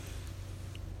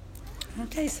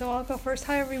Okay, so I'll go first.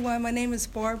 Hi, everyone. My name is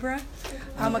Barbara.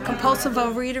 I'm a compulsive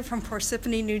overeater from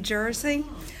Parsippany, New Jersey.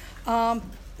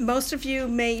 Most of you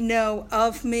may know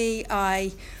of me.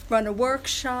 I run a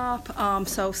workshop,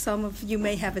 so some of you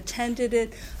may have attended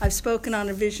it. I've spoken on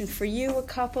A Vision for You a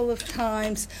couple of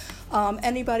times.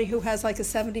 Anybody who has like a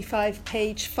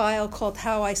 75-page file called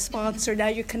How I Sponsor, now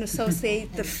you can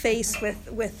associate the face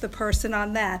with the person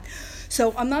on that.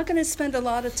 So I'm not going to spend a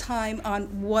lot of time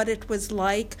on what it was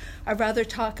like. I'd rather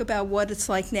talk about what it's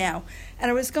like now. And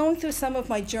I was going through some of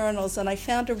my journals, and I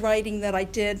found a writing that I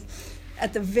did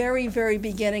at the very, very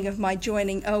beginning of my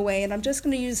joining OA, and I'm just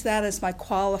going to use that as my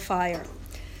qualifier.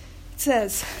 It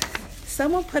says,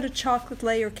 someone put a chocolate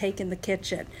layer cake in the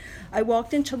kitchen. I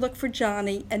walked in to look for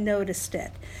Johnny and noticed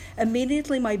it.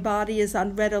 Immediately my body is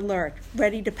on red alert,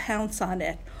 ready to pounce on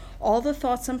it. All the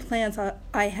thoughts and plans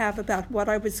I have about what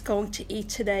I was going to eat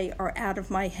today are out of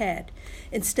my head.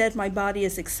 Instead, my body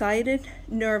is excited,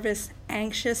 nervous,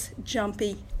 anxious,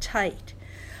 jumpy, tight.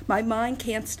 My mind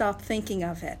can't stop thinking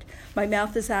of it. My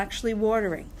mouth is actually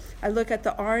watering. I look at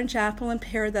the orange, apple, and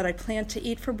pear that I plan to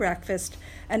eat for breakfast,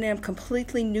 and am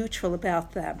completely neutral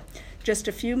about them. Just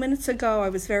a few minutes ago, I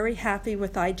was very happy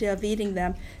with the idea of eating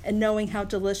them and knowing how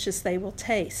delicious they will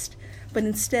taste. But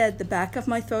instead, the back of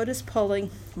my throat is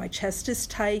pulling, my chest is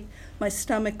tight, my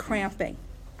stomach cramping.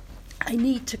 I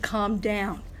need to calm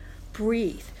down,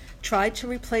 breathe, try to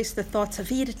replace the thoughts of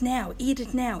eat it now, eat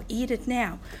it now, eat it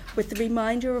now, with the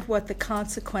reminder of what the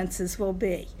consequences will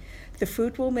be. The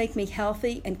fruit will make me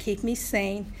healthy and keep me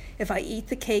sane. If I eat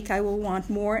the cake, I will want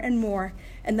more and more,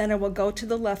 and then I will go to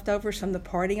the leftovers from the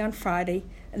party on Friday,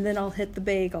 and then I'll hit the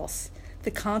bagels.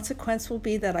 The consequence will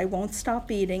be that I won't stop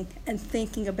eating and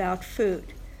thinking about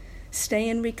food. Stay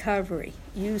in recovery.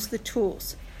 Use the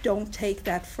tools. Don't take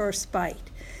that first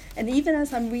bite. And even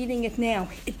as I'm reading it now,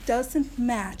 it doesn't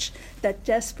match that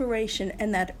desperation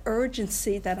and that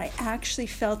urgency that I actually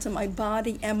felt in my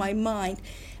body and my mind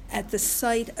at the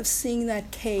sight of seeing that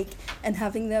cake and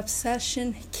having the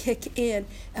obsession kick in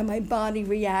and my body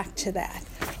react to that.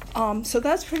 So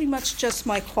that's pretty much just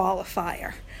my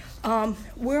qualifier.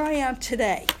 Where I am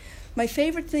today, my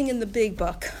favorite thing in the big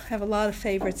book, I have a lot of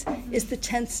favorites, is the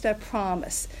 10-step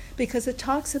promise, because it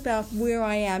talks about where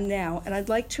I am now, and I'd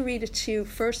like to read it to you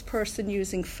first person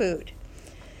using food.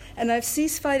 And I've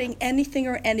ceased fighting anything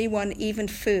or anyone, even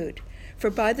food, for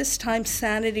by this time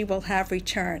sanity will have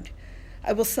returned.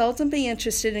 I will seldom be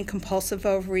interested in compulsive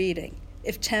overeating.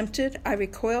 If tempted, I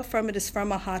recoil from it as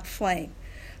from a hot flame.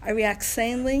 I react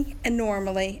sanely and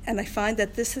normally, and I find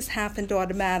that this has happened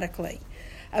automatically.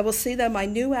 I will see that my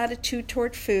new attitude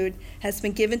toward food has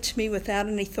been given to me without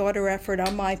any thought or effort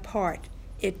on my part.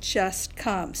 It just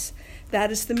comes.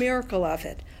 That is the miracle of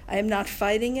it. I am not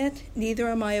fighting it, neither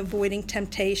am I avoiding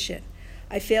temptation.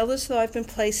 I feel as though I've been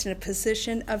placed in a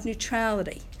position of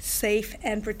neutrality, safe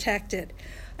and protected.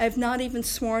 I have not even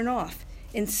sworn off.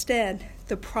 Instead,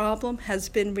 the problem has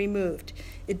been removed.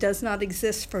 It does not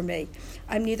exist for me.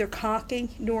 I'm neither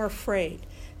cocky nor afraid.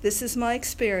 This is my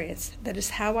experience. That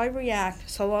is how I react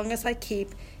so long as I keep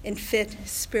in fit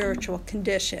spiritual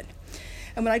condition.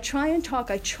 And when I try and talk,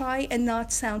 I try and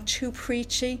not sound too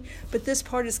preachy, but this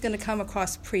part is going to come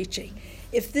across preachy.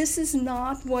 If this is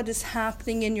not what is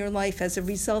happening in your life as a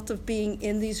result of being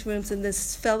in these rooms, in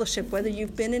this fellowship, whether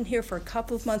you've been in here for a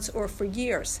couple of months or for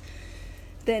years,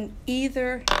 then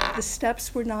either the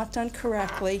steps were not done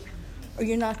correctly or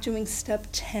you're not doing step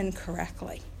 10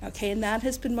 correctly. Okay, and that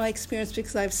has been my experience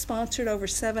because I've sponsored over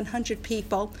 700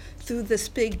 people through this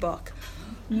big book.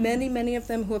 Many of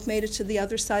them who have made it to the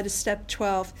other side of step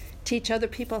 12 teach other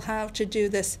people how to do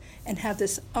this and have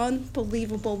this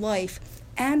unbelievable life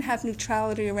and have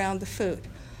neutrality around the food.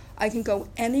 I can go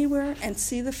anywhere and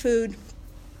see the food,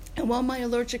 and while my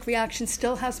allergic reaction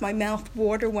still has my mouth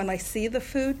water when I see the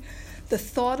food, the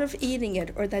thought of eating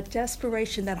it or that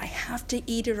desperation that I have to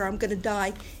eat it or I'm going to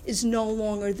die is no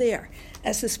longer there.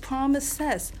 As this promise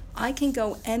says, I can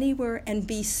go anywhere and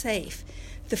be safe.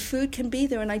 The food can be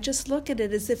there, and I just look at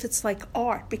it as if it's like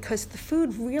art because the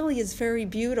food really is very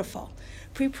beautiful.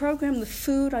 Pre-programmed the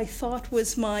food I thought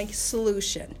was my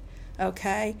solution.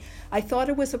 Okay? I thought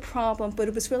it was a problem, but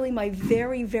it was really my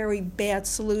very, very bad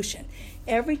solution.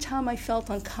 Every time I felt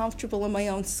uncomfortable in my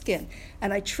own skin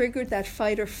and I triggered that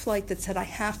fight or flight that said I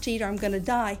have to eat or I'm going to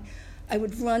die, I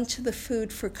would run to the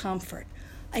food for comfort.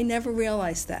 I never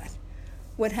realized that.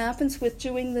 What happens with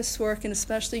doing this work, and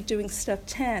especially doing step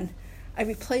 10, I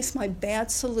replace my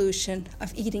bad solution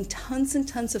of eating tons and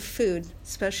tons of food,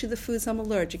 especially the foods I'm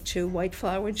allergic to, white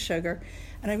flour and sugar,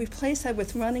 and I replace that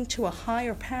with running to a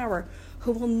higher power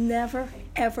who will never,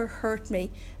 ever hurt me,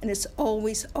 and is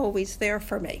always, always there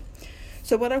for me.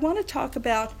 So what I want to talk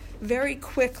about very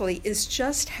quickly is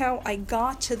just how I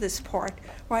got to this part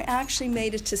where I actually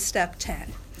made it to step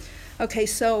 10. Okay,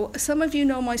 so some of you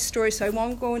know my story, so I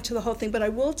won't go into the whole thing, but I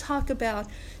will talk about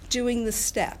doing the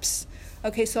steps.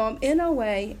 Okay, so I'm in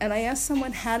OA, and I ask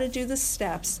someone how to do the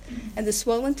steps, and this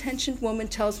well-intentioned woman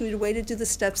tells me the way to do the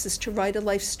steps is to write a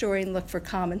life story and look for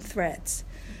common threads.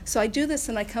 So I do this,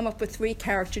 and I come up with 3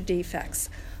 character defects.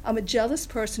 I'm a jealous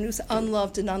person who's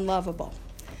unloved and unlovable.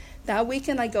 That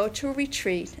weekend, I go to a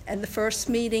retreat, and the first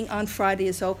meeting on Friday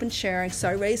is open sharing, so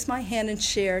I raise my hand and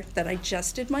share that I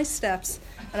just did my steps,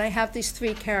 and I have these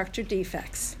 3 character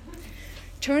defects.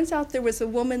 Turns out there was a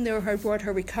woman there who had brought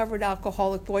her recovered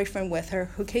alcoholic boyfriend with her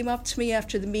who came up to me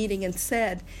after the meeting and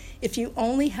said, if you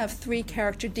only have 3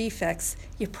 character defects,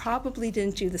 you probably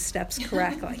didn't do the steps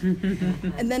correctly.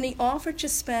 And then he offered to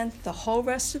spend the whole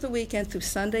rest of the weekend through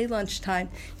Sunday lunchtime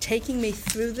taking me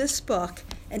through this book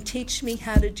and teach me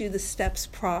how to do the steps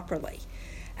properly.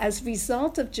 As a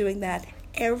result of doing that,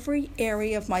 every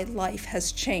area of my life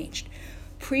has changed.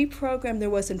 Pre-program, there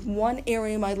wasn't one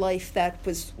area in my life that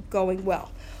was going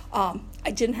well. I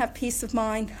didn't have peace of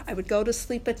mind. I would go to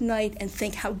sleep at night and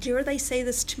think, how dare they say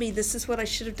this to me? This is what I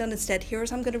should have done instead.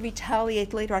 Here's I'm going to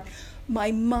retaliate later on.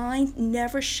 My mind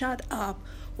never shut up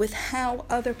with how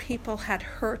other people had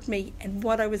hurt me and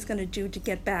what I was going to do to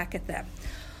get back at them.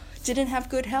 Didn't have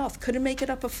good health. Couldn't make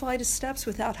it up a flight of steps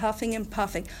without huffing and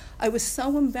puffing. I was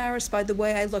so embarrassed by the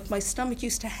way I looked. My stomach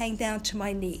used to hang down to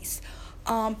my knees.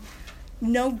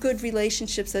 No good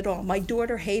relationships at all. My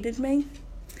daughter hated me.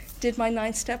 Did my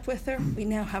 9th step with her. We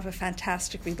now have a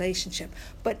fantastic relationship.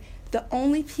 But the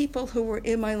only people who were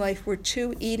in my life were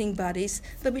 2 eating buddies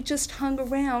that we just hung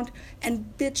around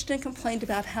and bitched and complained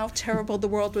about how terrible the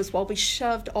world was while we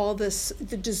shoved all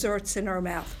the desserts in our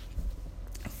mouth.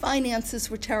 Finances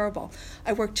were terrible.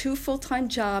 I worked 2 full-time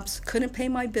jobs, couldn't pay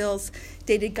my bills,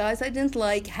 dated guys I didn't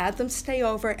like, had them stay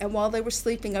over, and while they were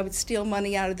sleeping, I would steal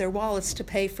money out of their wallets to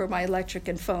pay for my electric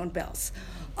and phone bills.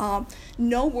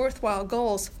 No worthwhile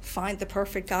goals. Find the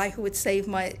perfect guy who would save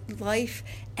my life,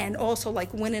 and also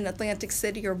like win in Atlantic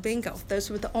City or bingo. Those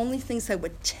were the only things that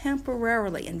would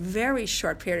temporarily, in very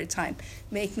short period of time,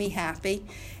 make me happy.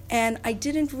 And I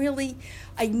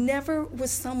never was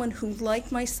someone who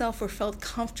liked myself or felt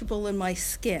comfortable in my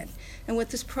skin. And what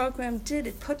this program did,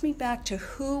 it put me back to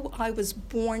who I was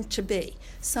born to be.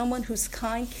 Someone who's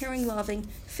kind, caring, loving,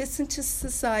 fits into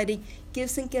society,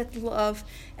 gives and gets love,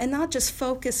 and not just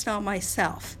focused on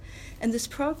myself. And this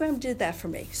program did that for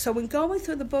me. So when going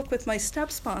through the book with my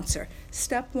step sponsor,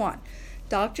 step 1,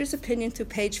 doctor's opinion through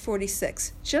page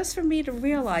 46, just for me to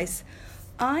realize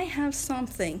I have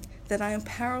something that I am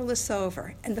powerless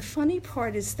over. And the funny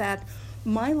part is that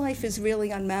my life is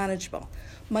really unmanageable.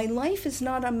 My life is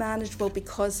not unmanageable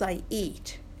because I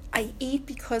eat. I eat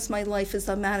because my life is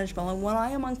unmanageable. And when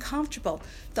I am uncomfortable,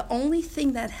 the only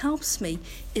thing that helps me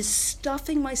is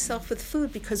stuffing myself with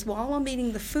food, because while I'm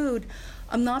eating the food,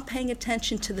 I'm not paying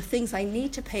attention to the things I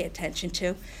need to pay attention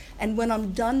to. And when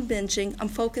I'm done binging, I'm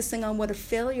focusing on what a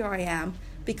failure I am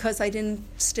because I didn't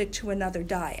stick to another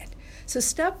diet. So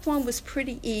step 1 was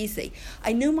pretty easy.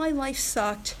 I knew my life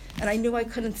sucked, and I knew I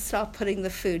couldn't stop putting the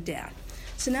food down.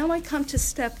 So now I come to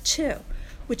step 2,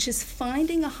 which is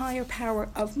finding a higher power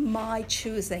of my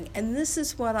choosing. And this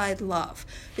is what I love,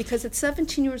 because at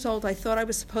 17 years old, I thought I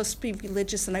was supposed to be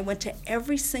religious, and I went to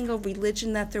every single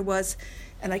religion that there was,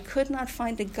 and I could not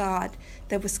find a God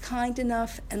that was kind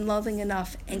enough and loving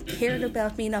enough and cared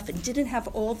about me enough and didn't have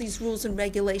all these rules and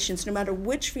regulations, no matter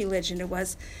which religion it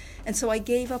was. And so I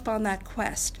gave up on that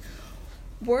quest.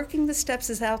 Working the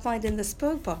steps as outlined in this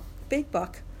big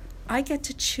book, I get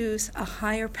to choose a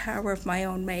higher power of my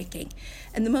own making.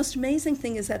 And the most amazing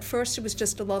thing is at first it was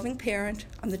just a loving parent.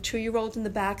 I'm the 2-year-old in the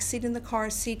back seat in the car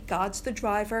seat. God's the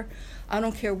driver. I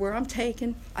don't care where I'm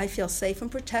taken. I feel safe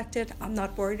and protected. I'm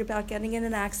not worried about getting in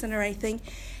an accident or anything.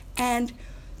 And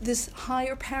this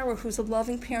higher power who's a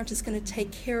loving parent is going to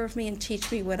take care of me and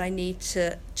teach me what I need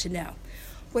to know.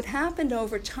 What happened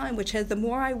over time, which is the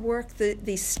more I work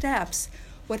these steps,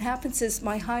 what happens is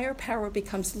my higher power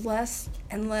becomes less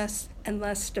and less and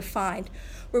less defined.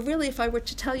 Where really, if I were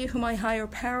to tell you who my higher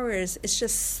power is, it's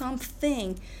just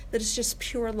something that is just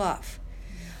pure love.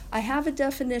 I have a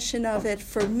definition of it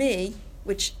for me,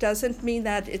 which doesn't mean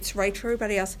that it's right for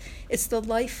everybody else. It's the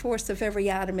life force of every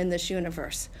atom in this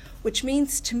universe, which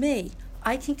means to me,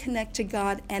 I can connect to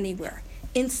God anywhere.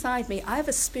 Inside me, I have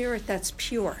a spirit that's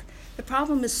pure. The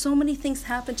problem is so many things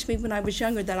happened to me when I was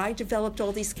younger that I developed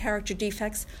all these character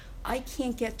defects. I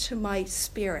can't get to my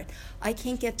spirit. I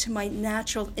can't get to my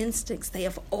natural instincts. They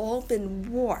have all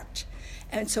been warped.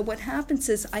 And so what happens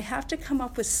is I have to come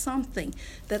up with something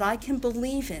that I can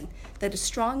believe in, that is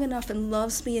strong enough and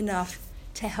loves me enough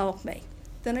to help me.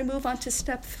 Then I move on to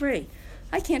step 3.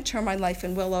 I can't turn my life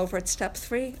and will over at step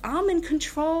 3. I'm in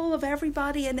control of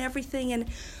everybody and everything.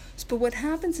 But what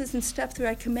happens is in step 3,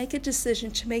 I can make a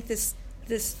decision to make this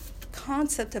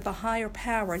concept of a higher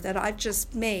power that I've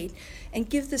just made and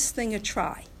give this thing a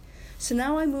try. So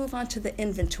now I move on to the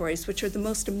inventories, which are the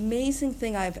most amazing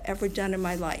thing I've ever done in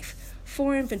my life.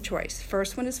 4 inventories.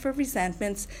 First one is for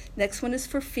resentments, next one is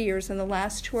for fears, and the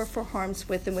last 2 are for harms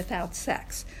with and without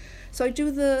sex. So I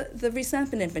do the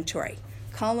resentment inventory.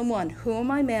 Column 1, who am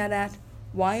I mad at?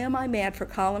 Why am I mad for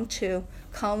column 2?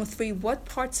 Column 3, what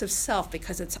parts of self,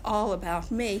 because it's all about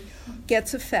me,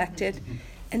 gets affected?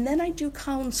 And then I do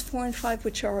columns 4 and 5,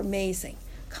 which are amazing.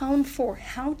 Column 4,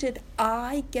 how did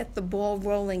I get the ball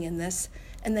rolling in this?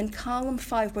 And then column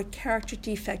 5, what character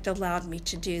defect allowed me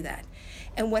to do that?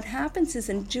 And what happens is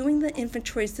in doing the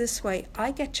inventories this way,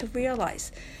 I get to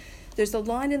realize there's a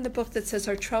line in the book that says,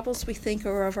 our troubles we think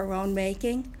are of our own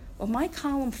making. Well, my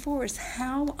column 4 is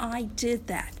how I did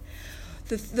that.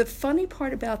 The funny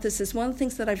part about this is one of the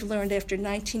things that I've learned after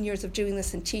 19 years of doing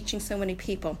this and teaching so many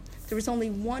people, there is only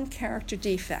one character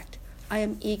defect. I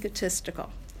am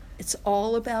egotistical. It's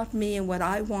all about me and what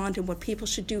I want and what people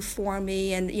should do for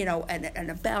me and,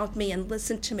 and about me and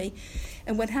listen to me.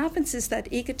 And what happens is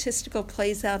that egotistical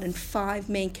plays out in 5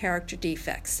 main character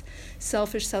defects: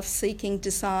 selfish, self-seeking,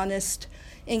 dishonest,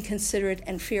 inconsiderate,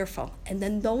 and fearful. And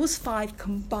then those 5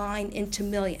 combine into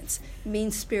millions: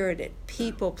 mean-spirited,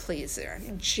 people-pleaser,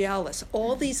 jealous,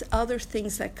 all these other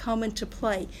things that come into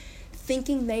play,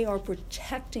 thinking they are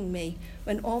protecting me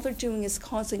when all they're doing is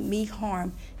causing me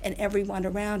harm and everyone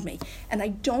around me. And I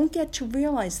don't get to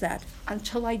realize that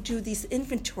until I do these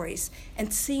inventories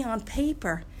and see on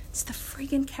paper it's the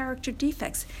friggin' character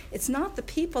defects. It's not the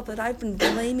people that I've been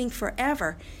blaming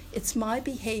forever. It's my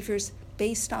behaviors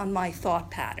based on my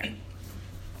thought pattern.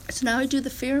 So now I do the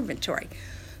fear inventory.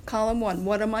 Column 1,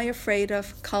 what am I afraid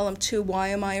of? Column 2, why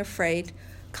am I afraid?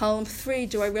 Column 3,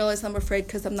 do I realize I'm afraid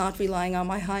because I'm not relying on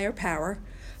my higher power?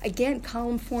 Again,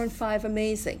 column 4 and 5,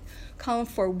 amazing. Column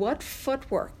 4, what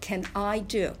footwork can I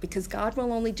do? Because God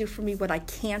will only do for me what I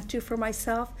can't do for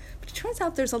myself. But it turns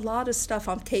out there's a lot of stuff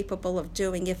I'm capable of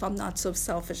doing if I'm not so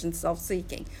selfish and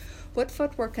self-seeking. What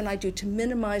footwork can I do to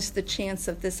minimize the chance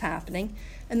of this happening?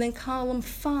 And then column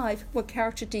 5, what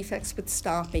character defects would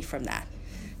stop me from that?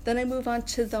 Then I move on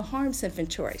to the harms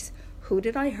inventories. Who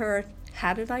did I hurt?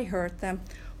 How did I hurt them?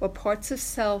 What parts of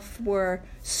self were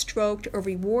stroked or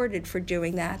rewarded for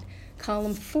doing that?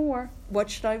 Column 4, what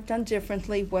should I have done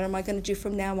differently? What am I going to do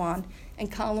from now on?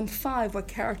 And column 5, what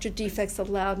character defects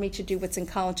allowed me to do what's in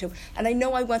column 2? And I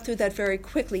know I went through that very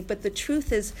quickly, but the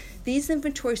truth is these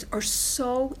inventories are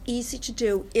so easy to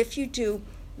do if you do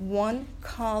one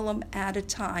column at a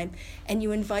time and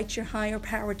you invite your higher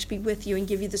power to be with you and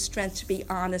give you the strength to be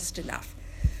honest enough.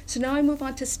 So now I move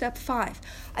on to step 5.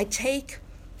 I take,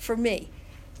 for me,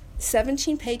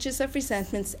 17 pages of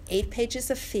resentments, 8 pages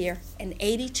of fear, and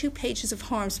 82 pages of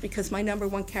harms because my number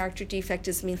 1 character defect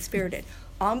is mean-spirited.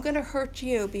 I'm going to hurt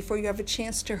you before you have a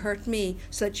chance to hurt me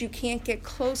so that you can't get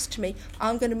close to me.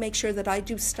 I'm going to make sure that I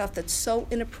do stuff that's so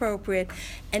inappropriate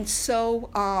and so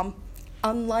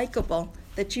unlikable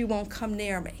that you won't come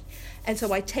near me. And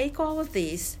so I take all of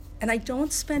these, and I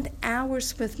don't spend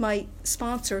hours with my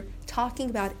sponsor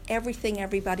talking about everything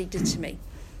everybody did to me.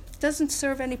 It doesn't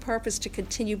serve any purpose to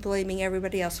continue blaming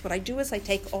everybody else. What I do is I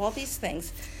take all these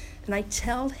things, and I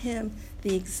tell him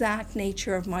the exact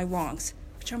nature of my wrongs,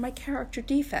 which are my character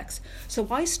defects. So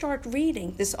I start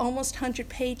reading this almost 100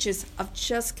 pages of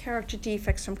just character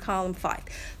defects from column 5.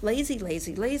 Lazy,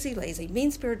 lazy, lazy, lazy,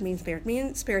 mean-spirit, mean-spirit,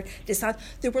 mean-spirit,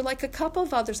 dishonest. There were like a couple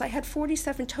of others. I had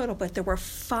 47 total, but there were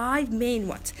 5 main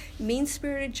ones: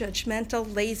 mean-spirited,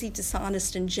 judgmental, lazy,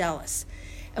 dishonest, and jealous.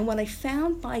 And what I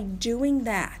found by doing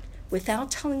that,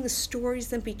 without telling the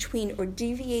stories in between or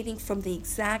deviating from the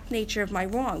exact nature of my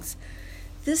wrongs,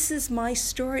 this is my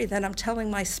story that I'm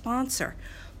telling my sponsor.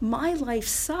 My life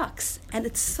sucks, and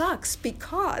it sucks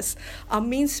because I'm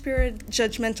mean-spirited,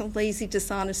 judgmental, lazy,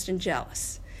 dishonest, and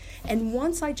jealous. And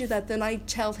once I do that, then I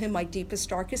tell him my deepest,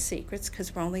 darkest secrets,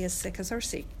 because we're only as sick as our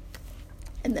secret.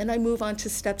 And then I move on to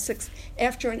step 6.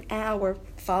 After an hour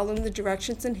following the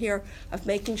directions in here of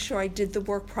making sure I did the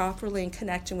work properly and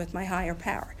connecting with my higher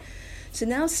power. So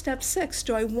now step 6,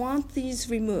 do I want these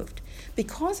removed?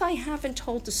 Because I haven't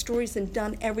told the stories and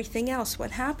done everything else,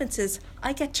 what happens is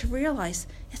I get to realize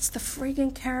it's the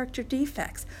friggin' character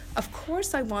defects. Of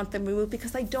course I want them removed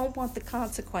because I don't want the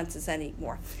consequences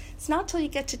anymore. It's not till you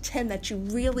get to 10 that you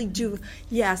really do,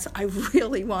 yes, I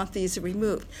really want these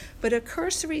removed. But a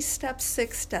cursory step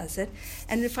 6 does it.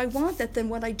 And if I want that, then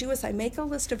what I do is I make a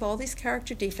list of all these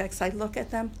character defects. I look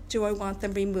at them. Do I want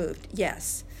them removed?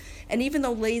 Yes. And even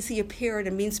though lazy appeared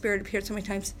and mean-spirited appeared so many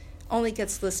times, only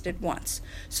gets listed once.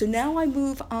 So now I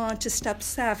move on to step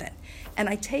 7, and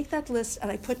I take that list and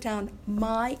I put down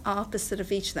my opposite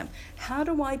of each of them. How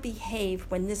do I behave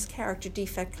when this character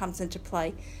defect comes into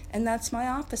play? And that's my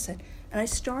opposite. And I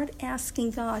start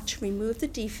asking God to remove the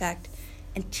defect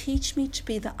and teach me to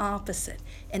be the opposite.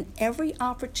 And every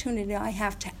opportunity I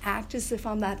have to act as if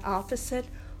I'm that opposite,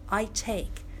 I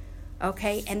take.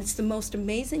 Okay? And it's the most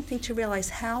amazing thing to realize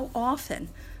how often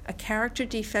a character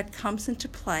defect comes into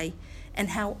play and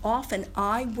how often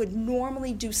I would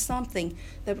normally do something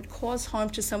that would cause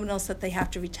harm to someone else that they have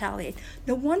to retaliate.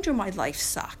 No wonder my life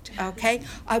sucked, okay?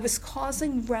 I was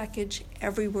causing wreckage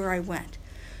everywhere I went.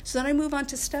 So then I move on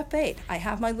to step 8. I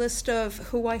have my list of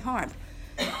who I harmed.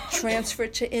 Transfer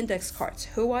it to index cards.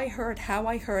 Who I hurt, how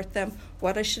I hurt them,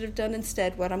 what I should have done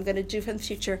instead, what I'm going to do for the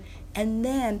future, and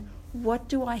then what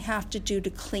do I have to do to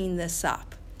clean this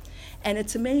up? And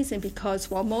it's amazing because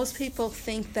while most people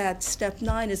think that step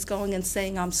 9 is going and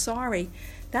saying, I'm sorry,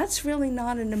 that's really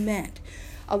not an amend.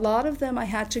 A lot of them I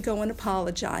had to go and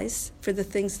apologize for the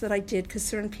things that I did because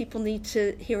certain people need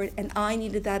to hear it, and I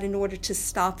needed that in order to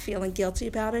stop feeling guilty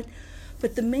about it.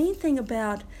 But the main thing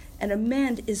about an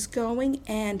amend is going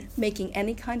and making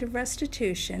any kind of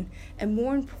restitution, and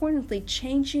more importantly,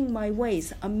 changing my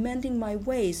ways, amending my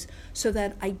ways so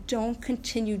that I don't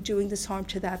continue doing this harm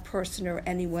to that person or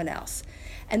anyone else.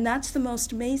 And that's the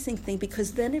most amazing thing,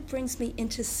 because then it brings me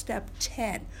into step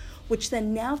 10, which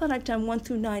then now that I've done 1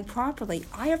 through 9 properly,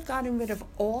 I have gotten rid of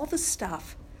all the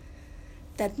stuff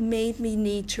that made me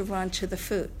need to run to the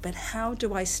food. But how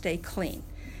do I stay clean?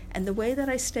 And the way that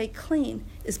I stay clean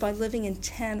is by living in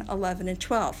 10, 11, and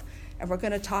 12. And we're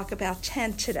going to talk about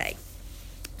 10 today.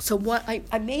 So what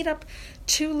I made up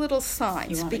 2 little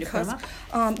signs. You want because me to put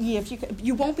them up? Yeah, if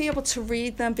you won't be able to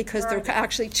read them because they're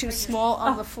actually too small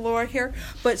on the floor here.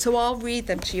 But so I'll read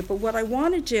them to you. But what I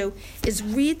want to do is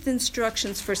read the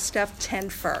instructions for step 10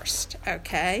 first.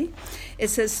 Okay? It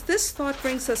says, this thought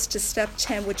brings us to step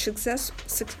 10, which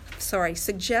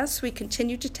suggests we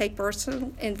continue to take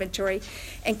personal inventory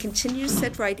and continue to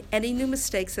set right any new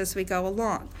mistakes as we go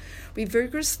along. We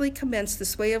vigorously commence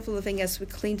this way of living as we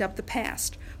cleaned up the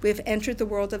past. We have entered the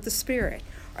world of the Spirit.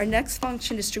 Our next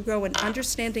function is to grow in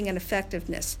understanding and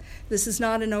effectiveness. This is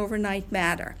not an overnight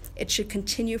matter. It should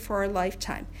continue for our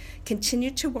lifetime.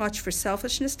 Continue to watch for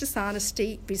selfishness,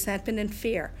 dishonesty, resentment, and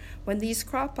fear. When these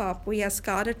crop up, we ask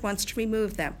God at once to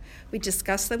remove them. We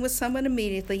discuss them with someone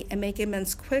immediately and make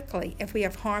amends quickly if we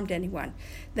have harmed anyone.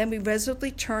 Then we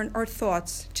resolutely turn our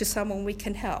thoughts to someone we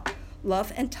can help.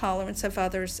 Love and tolerance of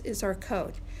others is our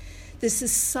code. This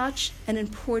is such an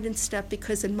important step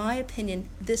because, in my opinion,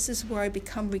 this is where I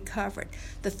become recovered.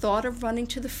 The thought of running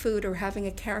to the food or having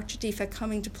a character defect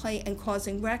coming to play and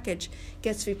causing wreckage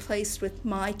gets replaced with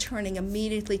my turning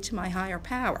immediately to my higher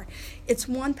power. It's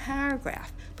 1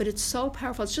 paragraph, but it's so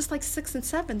powerful. It's just like 6 and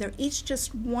 7. They're each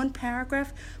just 1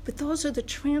 paragraph, but those are the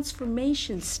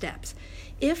transformation steps.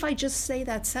 If I just say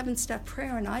that 7-step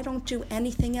prayer and I don't do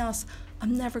anything else,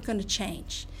 I'm never going to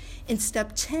change. In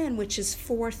step 10, which is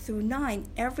 4 through 9,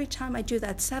 every time I do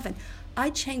that 7, I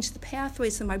change the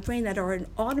pathways in my brain that are an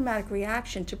automatic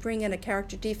reaction to bring in a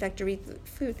character defect or eat the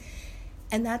food.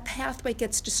 And that pathway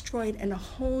gets destroyed and a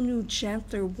whole new,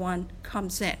 gentler one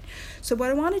comes in. So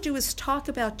what I want to do is talk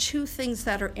about 2 things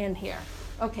that are in here.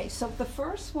 Okay, so the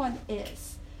first one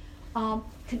is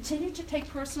continue to take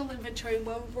personal inventory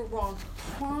when we're wrong,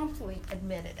 promptly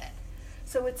admitted it.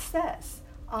 So it says,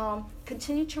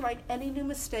 continue to write any new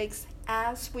mistakes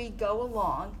as we go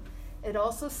along. It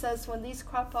also says when these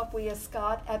crop up, we ask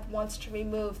God at once to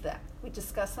remove them. We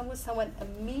discuss them with someone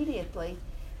immediately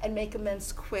and make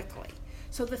amends quickly.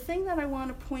 So the thing that I want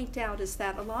to point out is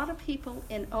that a lot of people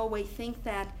in OA think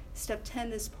that step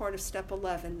 10 is part of step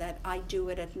 11, that I do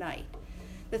it at night.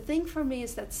 The thing for me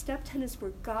is that step 10 is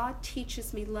where God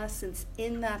teaches me lessons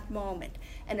in that moment.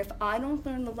 And if I don't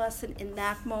learn the lesson in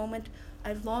that moment,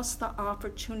 I lost the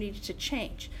opportunity to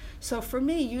change. So for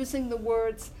me, using the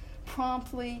words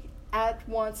promptly at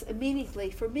once, immediately,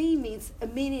 for me means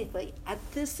immediately, at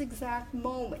this exact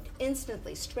moment,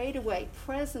 instantly, straight away,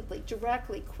 presently,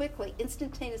 directly, quickly,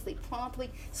 instantaneously,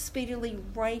 promptly, speedily,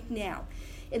 right now.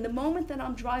 In the moment that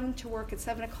I'm driving to work at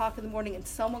 7 o'clock in the morning and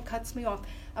someone cuts me off,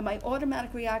 and my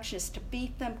automatic reaction is to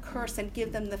beat them, curse, and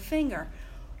give them the finger,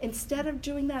 instead of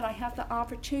doing that, I have the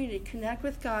opportunity to connect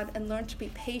with God and learn to be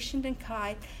patient and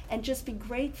kind and just be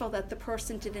grateful that the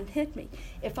person didn't hit me.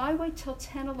 If I wait till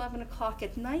 10, 11 o'clock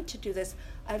at night to do this,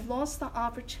 I've lost the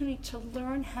opportunity to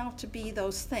learn how to be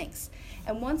those things.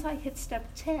 And once I hit step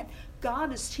 10,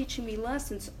 God is teaching me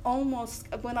lessons almost,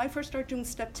 when I first started doing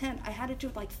step 10, I had to do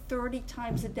it like 30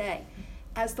 times a day.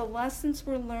 As the lessons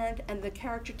were learned and the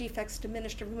character defects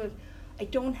diminished or removed, I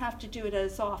don't have to do it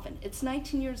as often. It's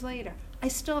 19 years later. I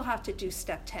still have to do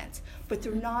step 10s, but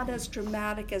they're not as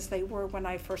dramatic as they were when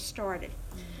I first started.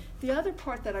 The other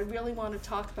part that I really want to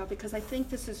talk about, because I think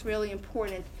this is really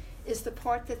important, is the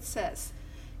part that says,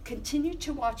 continue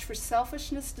to watch for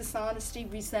selfishness, dishonesty,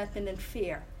 resentment, and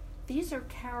fear. These are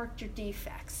character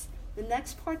defects. The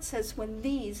next part says, when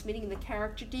these, meaning the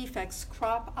character defects,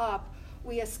 crop up,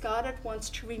 we ask God at once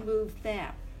to remove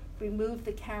them, remove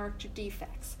the character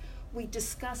defects. We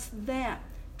discuss them,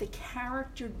 the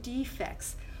character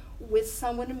defects, with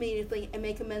someone immediately and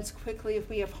make amends quickly if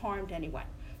we have harmed anyone.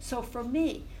 So for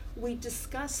me, we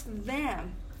discuss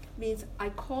them means I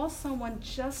call someone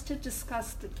just to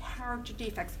discuss the character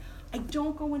defects. I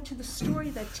don't go into the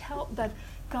story that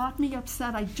got me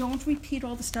upset. I don't repeat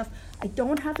all the stuff. I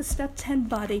don't have a step 10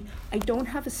 buddy. I don't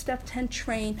have a step 10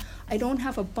 train. I don't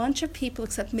have a bunch of people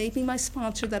except maybe my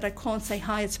sponsor that I call and say,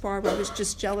 hi, it's Barbara. I was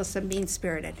just jealous and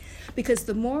mean-spirited. Because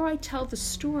the more I tell the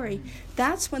story,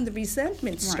 that's when the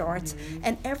resentment starts.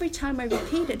 And every time I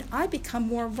repeat it, I become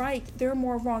more right, they're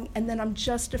more wrong, and then I'm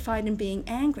justified in being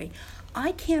angry.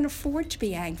 I can't afford to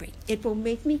be angry. It will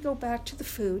make me go back to the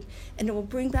food, and it will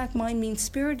bring back my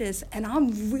mean-spiritedness, and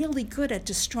I'm really good at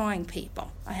destroying people.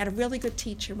 I had a really good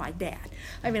teacher, my dad.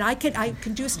 I mean, I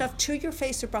can do stuff to your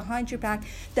face or behind your back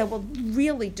that will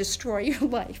really destroy your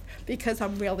life because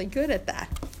I'm really good at that.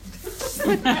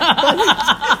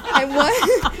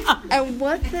 And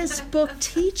what this book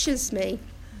teaches me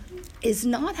is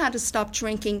not how to stop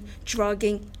drinking,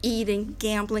 drugging, eating,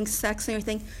 gambling, sex, and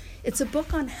everything. It's a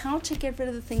book on how to get rid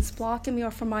of the things blocking me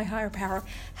off from my higher power,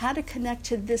 how to connect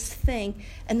to this thing,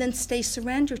 and then stay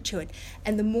surrendered to it.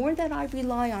 And the more that I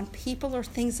rely on people or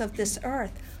things of this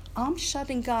earth, I'm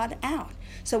shutting God out.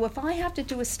 So if I have to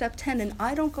do a step 10 and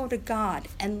I don't go to God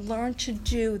and learn to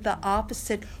do the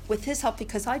opposite with His help,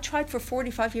 because I tried for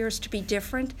 45 years to be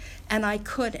different and I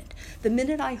couldn't. The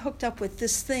minute I hooked up with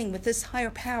this thing, with this higher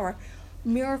power,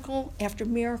 miracle after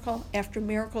miracle after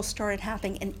miracle started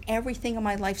happening, and everything in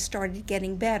my life started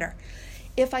getting better.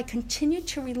 If I continued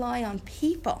to rely on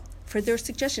people for their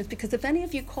suggestions, because if any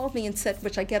of you called me and said,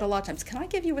 which I get a lot of times, can I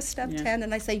give you a step 10?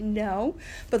 And I say, no,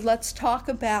 but let's talk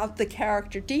about the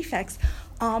character defects.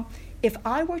 If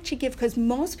I were to give, because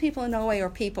most people in OA are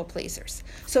people pleasers.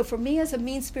 So for me as a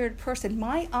mean-spirited person,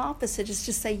 my opposite is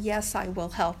to say, yes, I will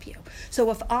help you. So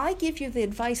if I give you the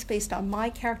advice based on my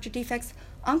character defects,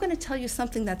 I'm going to tell you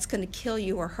something that's going to kill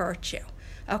you or hurt you.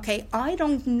 Okay, I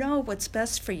don't know what's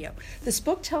best for you. This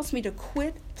book tells me to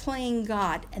quit playing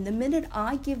God, and the minute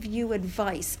I give you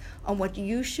advice on what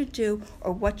you should do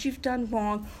or what you've done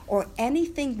wrong or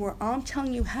anything where I'm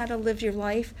telling you how to live your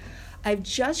life, I've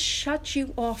just shut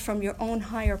you off from your own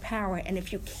higher power. And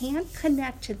if you can't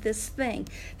connect to this thing,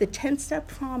 the 10-step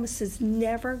promise is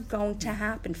never going to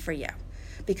happen for you,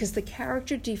 because the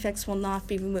character defects will not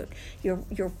be removed.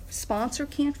 Your sponsor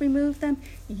can't remove them.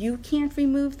 You can't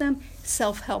remove them.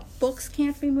 Self-help books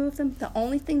can't remove them. The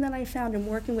only thing that I found in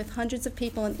working with hundreds of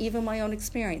people and even my own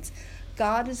experience,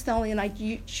 God is the only, and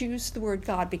I choose the word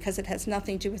God because it has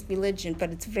nothing to do with religion, but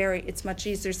it's much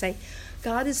easier to say,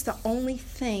 God is the only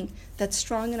thing that's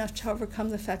strong enough to overcome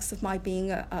the effects of my being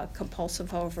a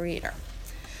compulsive overeater.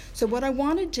 So what I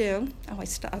want to do,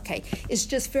 is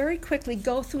just very quickly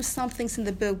go through some things in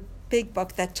the big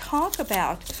book that talk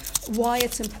about why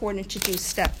it's important to do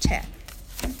step 10.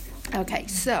 Okay,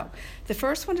 so the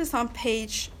first one is on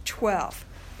page 12,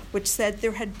 which said,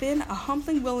 there had been a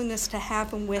humbling willingness to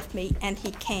have him with me, and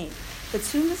he came. But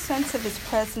soon the sense of his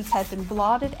presence had been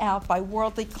blotted out by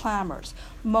worldly clamors,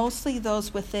 mostly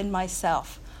those within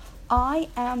myself. I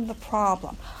am the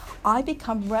problem. I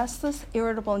become restless,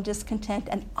 irritable, and discontent,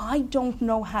 and I don't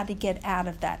know how to get out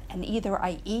of that. And either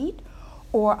I eat,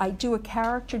 or I do a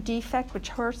character defect which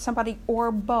hurts somebody,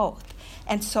 or both.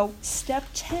 And so step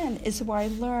 10 is where I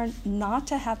learn not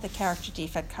to have the character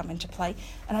defect come into play,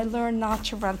 and I learn not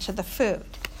to run to the food.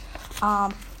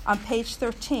 On page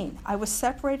 13, I was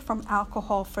separated from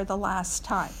alcohol for the last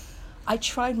time. I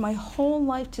tried my whole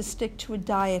life to stick to a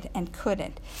diet and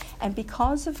couldn't. And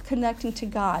because of connecting to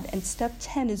God, and step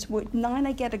 10 is where 9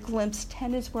 I get a glimpse,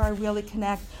 10 is where I really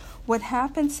connect. What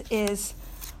happens is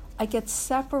I get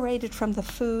separated from the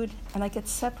food and I get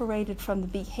separated from the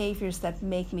behaviors that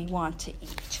make me want to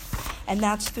eat. And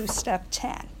that's through step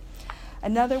 10.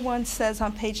 Another one says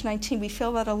on page 19, we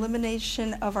feel that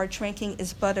elimination of our drinking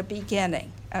is but a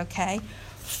beginning, okay?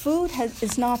 Food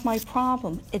is not my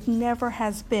problem. It never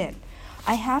has been.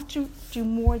 I have to do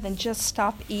more than just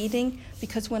stop eating,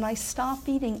 because when I stop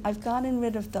eating, I've gotten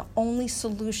rid of the only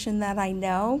solution that I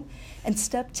know, and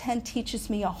step 10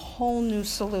 teaches me a whole new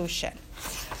solution.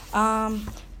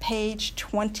 Page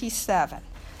 27.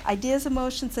 Ideas,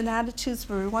 emotions, and attitudes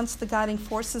were once the guiding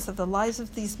forces of the lives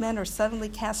of these men are suddenly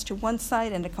cast to one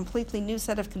side, and a completely new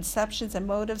set of conceptions and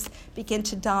motives begin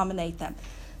to dominate them.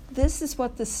 This is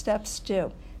what the steps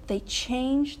do. They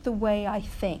change the way I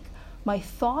think. My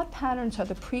thought patterns are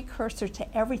the precursor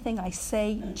to everything I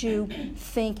say, do,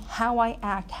 think, how I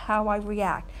act, how I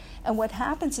react. And what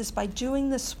happens is by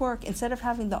doing this work, instead of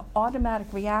having the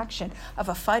automatic reaction of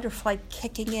a fight or flight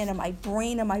kicking in and my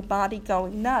brain and my body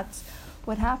going nuts,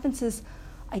 what happens is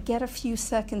I get a few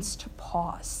seconds to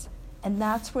pause. And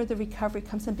that's where the recovery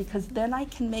comes in, because then I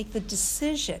can make the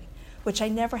decision, which I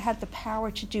never had the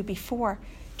power to do before.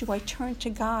 Do I turn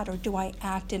to God or do I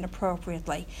act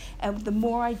inappropriately? And the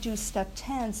more I do step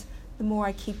 10s, the more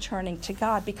I keep turning to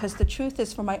God, because the truth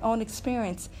is, from my own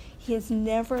experience, He has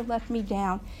never let me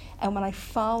down. And when I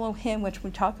follow Him, which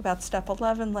we talk about step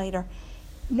 11 later,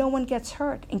 no one gets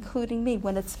hurt, including me.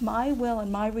 When it's my will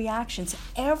and my reactions,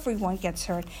 everyone gets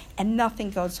hurt and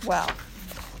nothing goes well.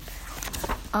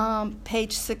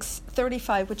 Page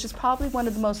 635, which is probably one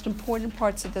of the most important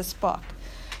parts of this book.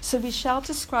 So we shall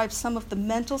describe some of the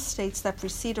mental states that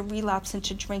precede a relapse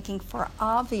into drinking, for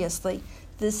obviously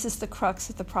this is the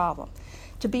crux of the problem.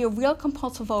 To be a real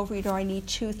compulsive overeater, I need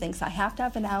two things. I have to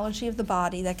have an allergy of the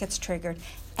body that gets triggered,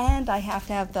 and I have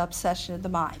to have the obsession of the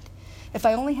mind. If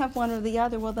I only have one or the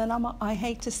other, well then I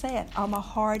hate to say it, I'm a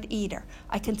hard eater.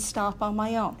 I can stop on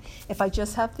my own. If I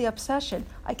just have the obsession,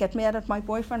 I get mad at my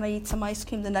boyfriend, I eat some ice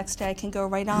cream, the next day I can go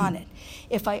right on it.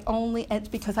 It's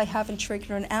because I haven't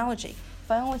triggered an allergy.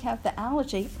 If I only have the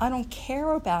allergy, I don't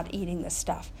care about eating this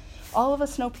stuff. All of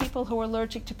us know people who are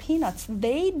allergic to peanuts.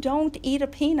 They don't eat a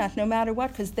peanut no matter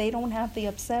what, because they don't have the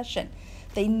obsession.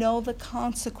 They know the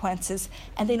consequences,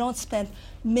 and they don't spend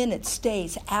minutes,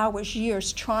 days, hours,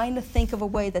 years trying to think of a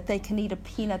way that they can eat a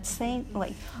peanut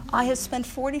sanely. I have spent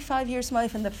 45 years of my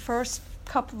life in the first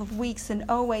couple of weeks in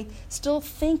OA still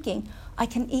thinking I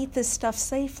can eat this stuff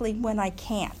safely when I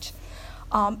can't.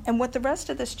 And what the rest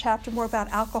of this chapter, more about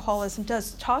alcoholism,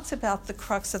 does, talks about the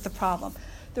crux of the problem.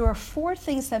 There are 4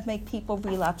 things that make people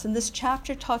relapse, and this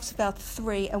chapter talks about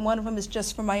 3, and one of them is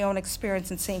just from my own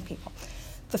experience in seeing people.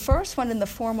 The first one and the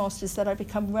foremost is that I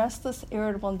become restless,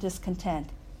 irritable, and discontent,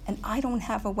 and I don't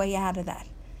have a way out of that.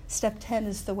 Step 10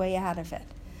 is the way out of it.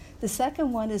 The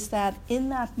second one is that in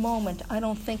that moment, I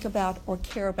don't think about or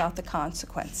care about the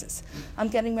consequences. I'm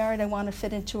getting married, I want to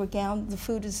fit into a gown, the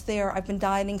food is there, I've been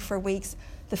dieting for weeks,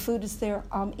 the food is there,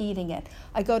 I'm eating it.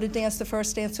 I go to dance the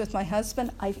first dance with my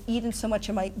husband, I've eaten so much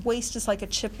and my waist is like a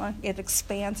chipmunk, it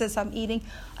expands as I'm eating.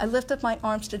 I lift up my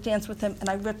arms to dance with him and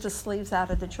I ripped the sleeves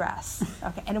out of the dress.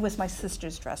 Okay, and it was my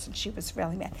sister's dress and she was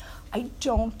really mad. I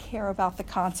don't care about the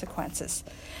consequences.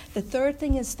 The third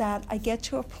thing is that I get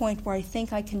to a point where I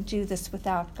think I can do this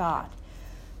without God.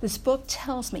 This book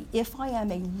tells me if I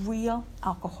am a real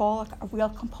alcoholic, a real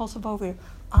compulsive overeater,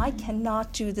 I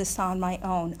cannot do this on my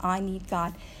own. I need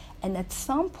God. And at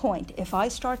some point, if I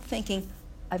start thinking,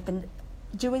 I've been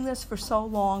doing this for so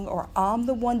long, or I'm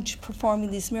the one performing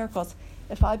these miracles,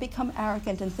 if I become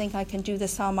arrogant and think I can do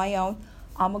this on my own,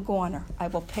 I'm a goner. I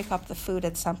will pick up the food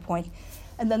at some point.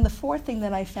 And then the fourth thing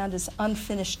that I found is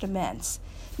unfinished amends.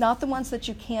 Not the ones that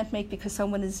you can't make because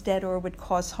someone is dead or would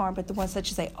cause harm, but the ones that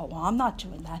you say, oh, well, I'm not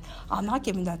doing that. I'm not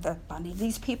giving that money.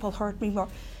 These people hurt me more.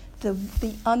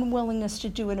 The unwillingness to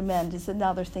do an amend is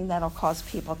another thing that'll cause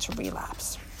people to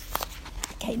relapse.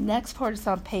 Okay, next part is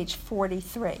on page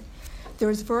 43. There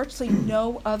is virtually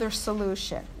no other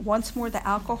solution. Once more, the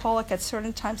alcoholic at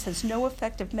certain times has no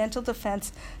effective mental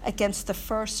defense against the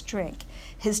first drink.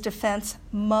 His defense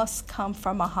must come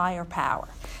from a higher power.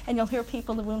 And you'll hear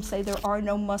people in the room say there are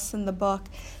no musts in the book.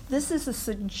 This is a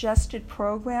suggested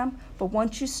program, but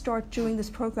once you start doing this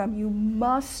program, you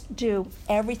must do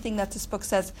everything that this book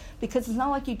says, because it's not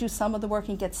like you do some of the work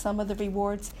and get some of the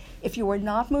rewards. If you are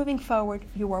not moving forward,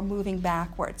 you are moving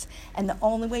backwards. And the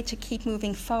only way to keep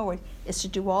moving forward is to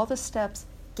do all the steps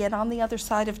Get on the other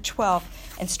side of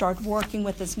 12 and start working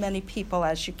with as many people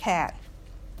as you can.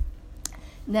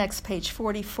 Next, page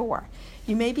 44.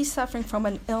 You may be suffering from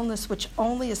an illness which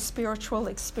only a spiritual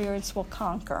experience will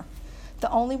conquer.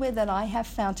 The only way that I have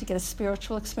found to get a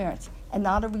spiritual experience and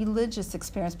not a religious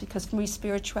experience, because for me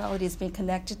spirituality is being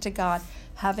connected to God,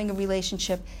 having a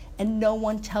relationship, and no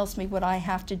one tells me what I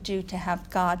have to do to have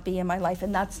God be in my life.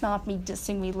 And that's not me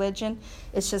dissing religion.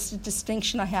 It's just a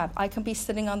distinction I have. I can be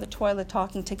sitting on the toilet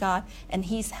talking to God, and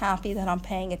he's happy that I'm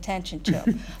paying attention to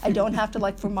him. I don't have to,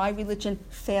 like for my religion,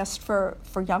 fast for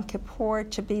Yom Kippur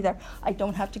to be there. I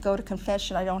don't have to go to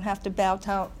confession. I don't have to bow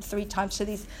down 3 times to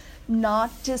these. Not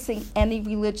dissing any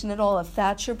religion at all. If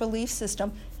that's your belief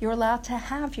system, you're allowed to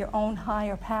have your own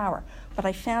higher power. But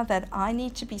I found that I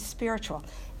need to be spiritual.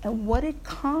 And what it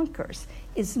conquers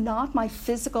is not my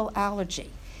physical allergy.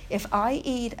 If I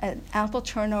eat an apple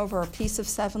turnover or a piece of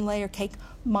 7-layer cake,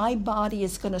 my body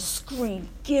is going to scream,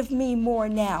 give me more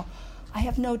now. I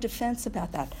have no defense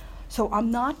about that. So I'm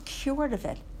not cured of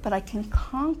it, but I can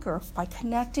conquer by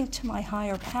connecting to my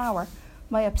higher power,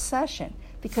 my obsession.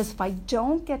 Because if I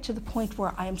don't get to the point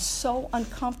where I am so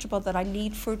uncomfortable that I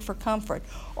need food for comfort,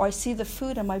 or I see the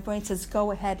food and my brain says, go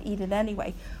ahead, eat it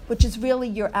anyway, which is really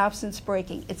your absence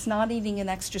breaking. It's not eating an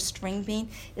extra string bean.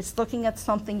 It's looking at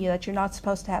something that you're not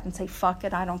supposed to have and say, fuck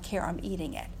it, I don't care, I'm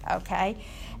eating it, okay?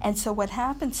 And so what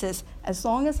happens is, as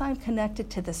long as I'm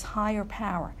connected to this higher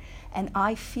power, and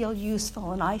I feel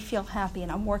useful, and I feel happy,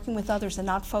 and I'm working with others and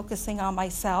not focusing on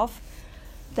myself,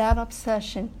 that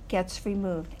obsession gets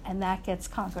removed, and that gets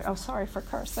conquered. Oh, sorry for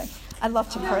cursing. I love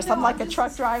to curse. I'm like a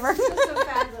truck driver.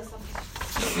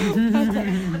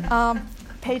 Okay.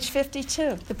 Page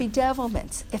 52, the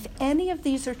bedevilments. If any of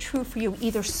these are true for you,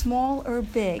 either small or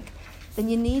big, then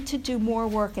you need to do more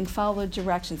work and follow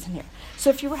directions in here. So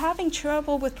if you were having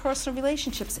trouble with personal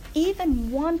relationships, even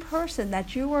one person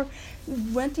that you were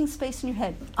renting space in your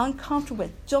head, uncomfortable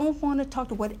with, don't want to talk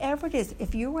to, whatever it is,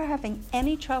 if you were having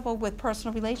any trouble with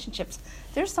personal relationships,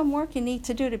 there's some work you need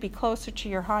to do to be closer to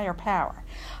your higher power.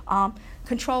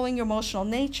 Controlling your emotional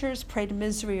natures, prey to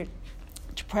misery or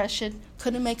depression,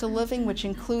 couldn't make a living, which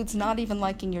includes not even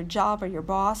liking your job or your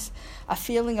boss, a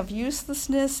feeling of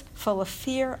uselessness, full of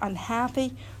fear,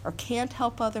 unhappy, or can't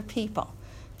help other people.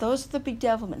 Those are the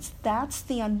bedevilments. That's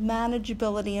the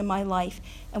unmanageability in my life.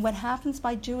 And what happens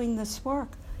by doing this work,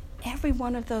 every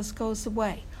one of those goes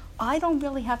away. I don't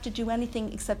really have to do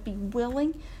anything except be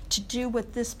willing to do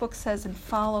what this book says and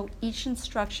follow each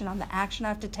instruction on the action I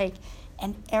have to take,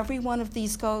 and every one of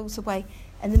these goes away.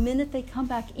 And the minute they come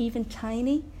back even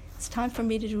tiny, it's time for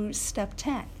me to do step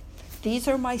 10. These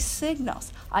are my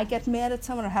signals. I get mad at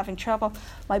someone or having trouble.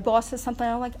 My boss says something,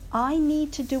 I'm like, I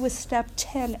need to do a step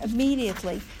 10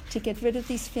 immediately to get rid of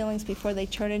these feelings before they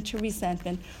turn into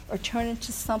resentment or turn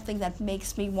into something that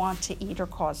makes me want to eat or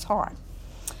cause harm.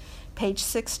 Page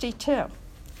 62.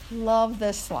 Love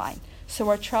this line. So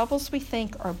our troubles, we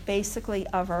think, are basically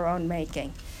of our own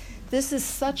making. This is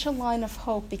such a line of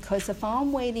hope, because if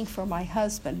I'm waiting for my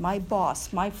husband, my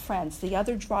boss, my friends, the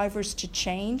other drivers to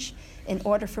change in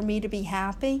order for me to be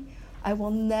happy, I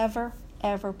will never,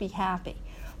 ever be happy.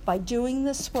 By doing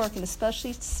this work, and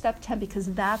especially step 10,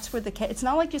 because that's where it's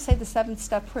not like you say the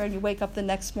 7th-step prayer and you wake up the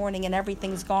next morning and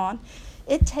everything's gone.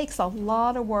 It takes a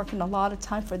lot of work and a lot of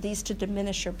time for these to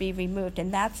diminish or be removed,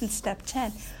 and that's in step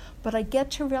 10. But I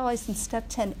get to realize in step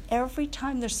 10, every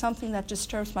time there's something that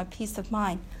disturbs my peace of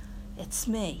mind, it's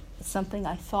me. It's something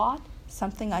I thought,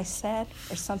 something I said,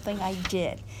 or something I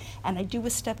did. And I do a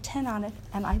step 10 on it,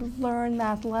 and I learn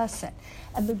that lesson.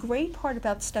 And the great part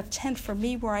about step 10 for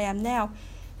me, where I am now,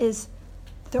 is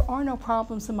there are no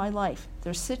problems in my life.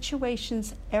 There's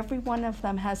situations, every one of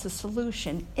them has a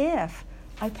solution if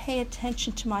I pay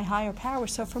attention to my higher power.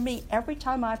 So for me, every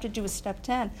time I have to do a step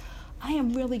 10, I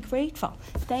am really grateful.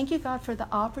 Thank you, God, for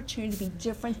the opportunity to be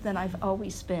different than I've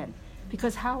always been.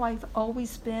 Because how I've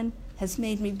always been has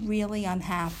made me really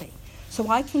unhappy. So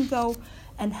I can go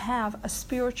and have a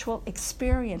spiritual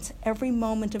experience every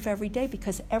moment of every day,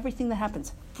 because everything that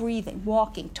happens, breathing,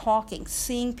 walking, talking,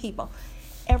 seeing people,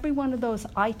 every one of those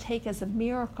I take as a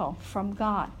miracle from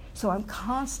God. So I'm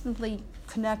constantly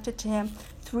connected to Him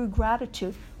through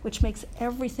gratitude, which makes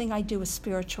everything I do a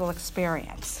spiritual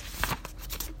experience.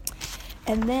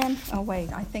 And then, oh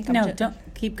wait, I think I'm No, don't,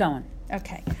 keep going.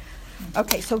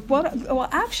 Okay, so what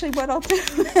I'll do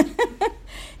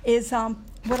is,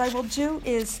 what I will do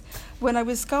is, when I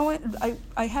was going,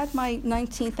 I had my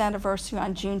 19th anniversary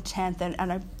on June 10th,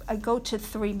 and I go to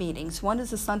 3 meetings. One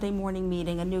is a Sunday morning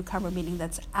meeting, a newcomer meeting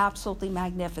that's absolutely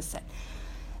magnificent.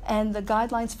 And the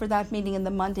guidelines for that meeting in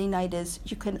the Monday night is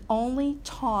you can only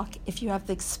talk if you have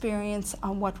the experience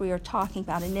on what we are talking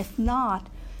about. And if not,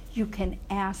 you can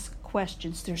ask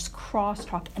questions. There's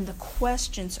crosstalk, and the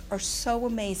questions are so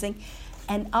amazing.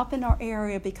 And up in our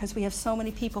area, because we have so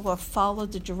many people who have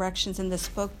followed the directions in this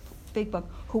book, big book,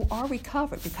 who are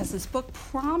recovered, because this book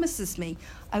promises me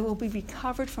I will be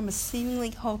recovered from a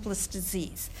seemingly hopeless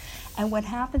disease. And what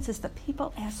happens is that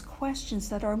people ask questions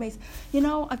that are amazing. You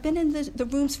know, I've been in the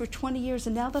rooms for 20 years,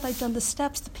 and now that I've done the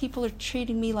steps, the people are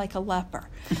treating me like a leper.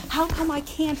 How come I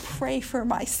can't pray for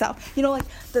myself? You know, like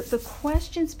the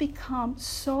questions become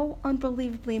so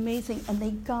unbelievably amazing, and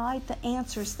they guide the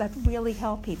answers that really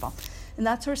help people. And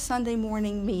that's our Sunday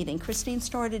morning meeting. Christine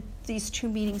started these 2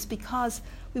 meetings because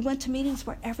we went to meetings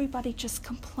where everybody just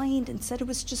complained and said it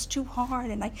was just too hard,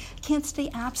 and I can't stay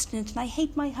abstinent, and I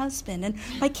hate my husband, and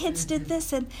my kids did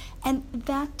this, and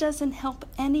that doesn't help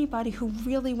anybody who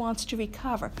really wants to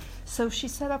recover. So she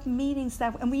set up meetings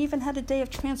and we even had a day of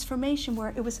transformation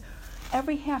where it was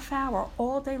every half hour,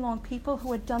 all day long, people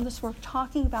who had done this work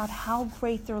talking about how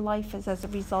great their life is as a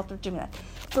result of doing that.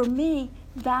 For me,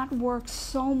 that works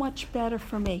so much better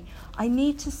for me. I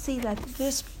need to see that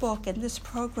this book and this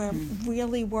program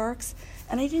really works,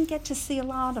 and I didn't get to see a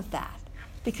lot of that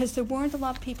because there weren't a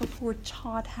lot of people who were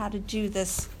taught how to do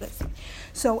this.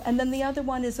 So, and then the other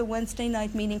one is a Wednesday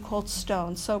night meeting called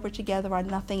Stone, Sober Together on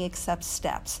Nothing Except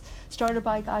Steps, started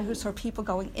by a guy who saw people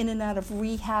going in and out of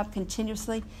rehab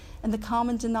continuously, and the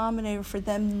common denominator for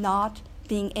them not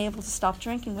being able to stop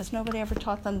drinking was nobody ever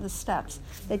taught them the steps.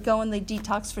 They'd go and they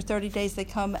detox for 30 days, they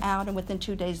come out, and within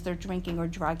 2 days they're drinking or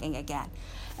drugging again.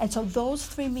 And so those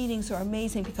 3 meetings are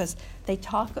amazing because we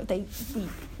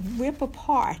rip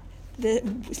apart the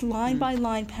line by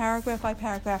line, paragraph by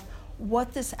paragraph,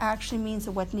 what this actually means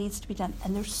and what needs to be done.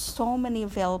 And there's so many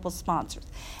available sponsors.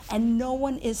 And no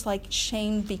one is like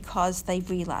shamed because they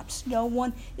relapse. No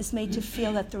one is made to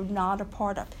feel that they're not a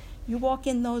part of. You walk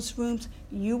in those rooms,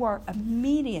 you are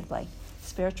immediately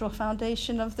spiritual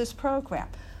foundation of this program.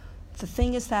 The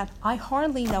thing is that I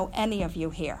hardly know any of you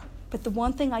here. But the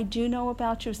one thing I do know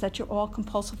about you is that you're all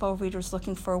compulsive overeaters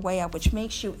looking for a way out, which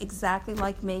makes you exactly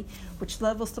like me, which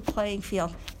levels the playing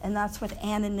field, and that's what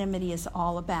anonymity is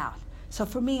all about. So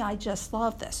for me, I just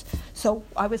love this. So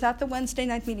I was at the Wednesday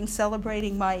night meeting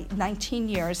celebrating my 19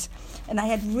 years, and I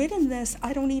had written this,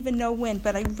 I don't even know when,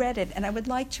 but I read it, and I would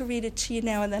like to read it to you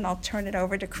now, and then I'll turn it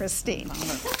over to Christine.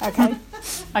 Okay?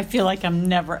 I feel like I'm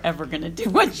never, ever going to do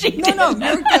what she did. No,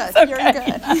 you're good. Okay. You're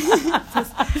good.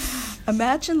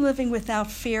 Imagine living without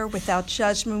fear, without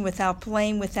judgment, without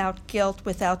blame, without guilt,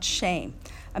 without shame.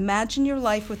 Imagine your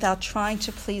life without trying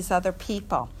to please other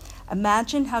people.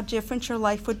 Imagine how different your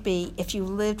life would be if you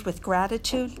lived with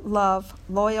gratitude, love,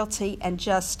 loyalty, and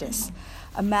justice.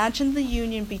 Imagine the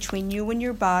union between you and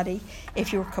your body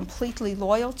if you were completely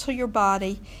loyal to your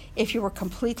body, if you were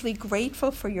completely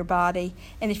grateful for your body,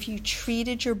 and if you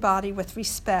treated your body with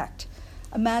respect.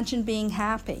 Imagine being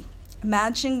happy.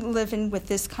 Imagine living with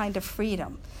this kind of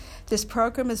freedom. This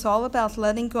program is all about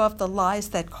letting go of the lies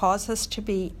that cause us to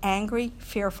be angry,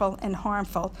 fearful, and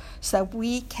harmful so that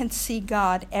we can see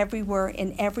God everywhere,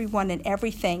 in everyone, and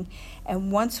everything.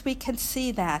 And once we can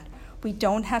see that, we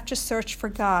don't have to search for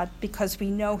God because we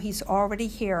know He's already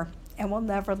here and will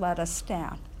never let us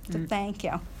down. So thank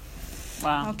you.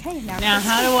 Wow. Okay. Now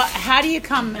how do you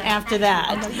come after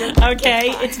that? Okay,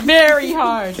 it's very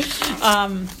hard.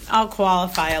 I'll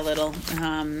qualify a little.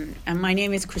 And my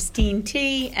name is Christine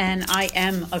T, and I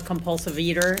am a compulsive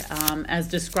eater. As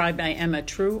described, I am a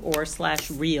true or /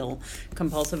 real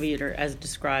compulsive eater, as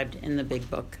described in the big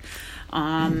book.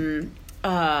 I've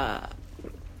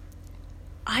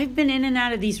been in and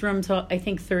out of these rooms, I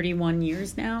think, 31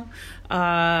 years now.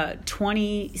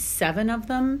 27 of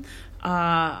them.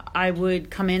 I would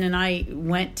come in, and I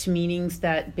went to meetings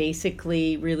that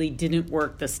basically really didn't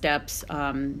work the steps.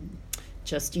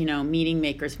 Just, meeting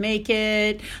makers make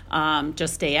it,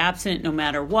 just stay abstinent no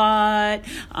matter what,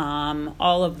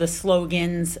 all of the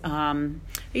slogans. I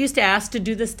used to ask to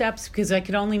do the steps because I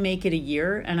could only make it a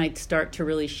year, and I'd start to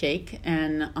really shake,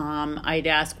 and I'd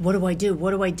ask, what do I do?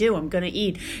 What do I do? I'm going to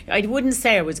eat. I wouldn't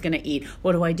say I was going to eat.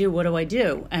 What do I do? What do I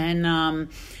do? And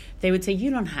they would say, you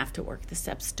don't have to work the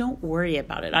steps. Don't worry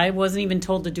about it. I wasn't even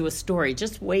told to do a story.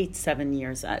 Just wait 7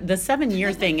 years. The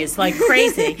 7-year thing is like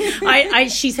crazy.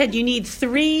 She said you need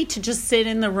 3 to just sit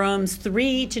in the rooms,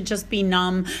 3 to just be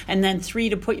numb, and then 3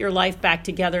 to put your life back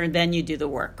together, and then you do the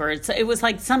work. Or it was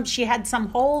like she had some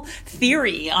whole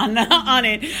theory on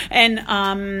it,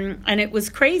 and it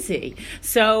was crazy.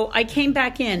 So I came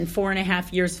back in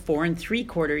 4.5 years, 4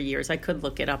 3/4 years. I could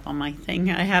look it up on my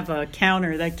thing. I have a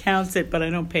counter that counts it, but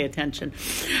I don't pay attention.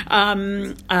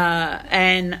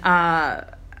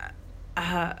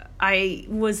 I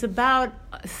was about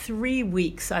 3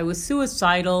 weeks. I was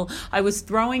suicidal. I was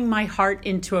throwing my heart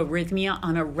into arrhythmia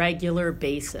on a regular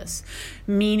basis,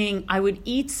 meaning I would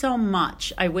eat so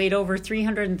much. I weighed over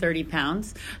 330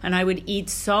 pounds, and I would eat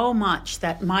so much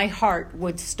that my heart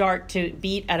would start to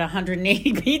beat at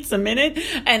 180 beats a minute,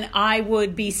 and I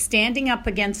would be standing up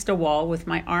against a wall with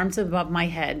my arms above my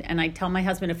head, and I'd tell my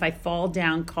husband, if I fall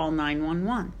down, call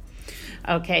 911.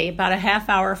 Okay, about a half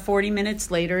hour, 40 minutes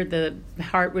later, the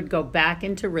heart would go back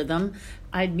into rhythm.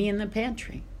 I'd be in the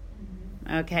pantry,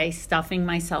 okay, stuffing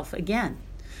myself again,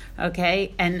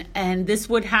 okay? And this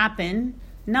would happen,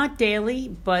 not daily,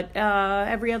 but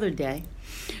every other day.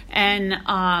 And,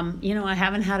 I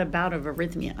haven't had a bout of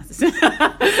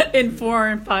arrhythmias in 4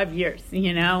 and 5 years,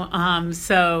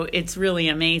 so it's really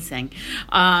amazing.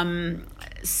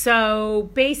 So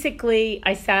basically,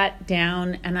 I sat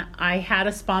down and I had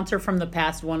a sponsor from the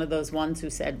past, one of those ones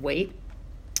who said, wait.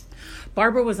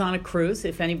 Barbara was on a cruise.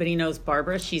 If anybody knows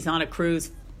Barbara, she's on a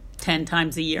cruise 10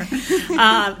 times a year.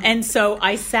 And so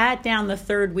I sat down the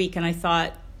third week and I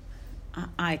thought,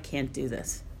 I can't do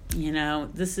this.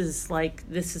 This is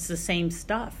the same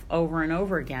stuff over and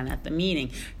over again at the meeting.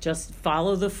 Just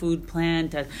follow the food plan.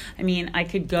 I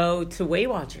could go to Weight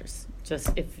Watchers.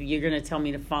 Just if you're going to tell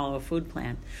me to follow a food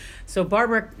plan. So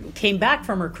Barbara came back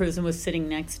from her cruise and was sitting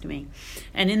next to me.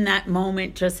 And in that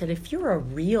moment just said, if you're a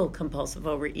real compulsive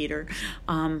overeater,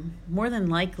 more than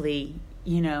likely,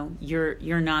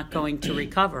 you're not going to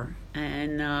recover.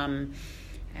 And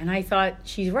I thought,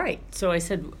 she's right. So I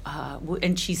said,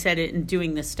 and she said it in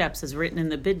doing the steps as written in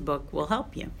the bid book will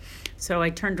help you. So I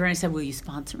turned around and I said, will you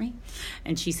sponsor me?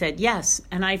 And she said, yes.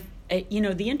 And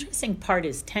the interesting part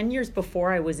is 10 years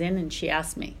before I was in, and she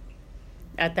asked me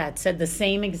said the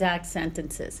same exact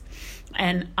sentences.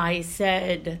 And I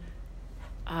said,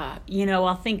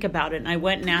 I'll think about it. And I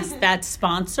went and asked that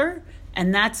sponsor,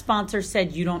 and that sponsor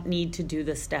said, you don't need to do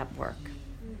the step work.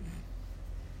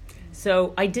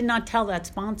 So I did not tell that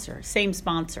same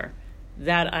sponsor,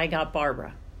 that I got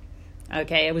Barbara.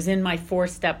 Okay, I was in my 4th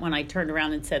step when I turned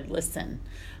around and said, listen,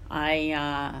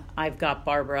 I've got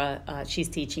Barbara. She's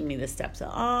teaching me the steps.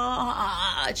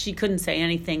 She couldn't say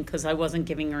anything because I wasn't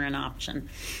giving her an option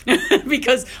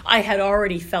because I had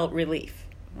already felt relief.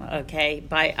 Okay,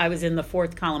 I was in the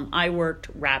 4th column. I worked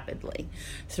rapidly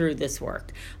through this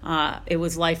work. It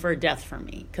was life or death for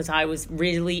me because I was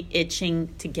really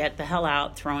itching to get the hell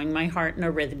out, throwing my heart in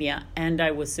arrhythmia, and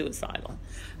I was suicidal.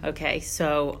 Okay,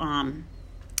 so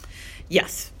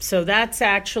yes, so that's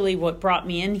actually what brought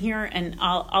me in here, and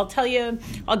I'll tell you,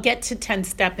 I'll get to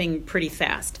 10-stepping pretty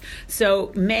fast.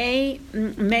 So May,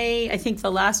 I think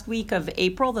the last week of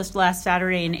April, this last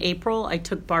Saturday in April, I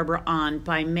took Barbara on.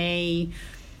 By May,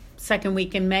 2nd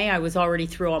week in May, I was already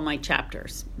through all my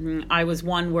chapters. I was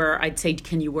one where I'd say,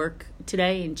 can you work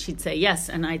today? And she'd say, yes.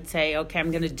 And I'd say, okay, I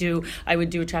would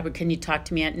do a chapter. Can you talk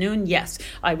to me at noon? Yes.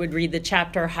 I would read the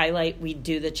chapter, highlight, we'd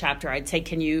do the chapter. I'd say,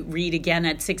 can you read again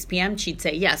at 6 p.m.? She'd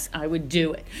say, yes, I would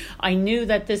do it. I knew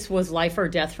that this was life or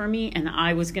death for me, and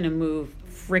I was going to move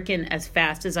frickin' as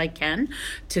fast as I can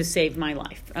to save my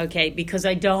life, okay? Because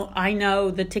I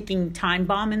know the ticking time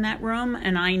bomb in that room,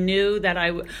 and I knew that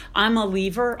I'm a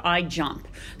lever, I jump.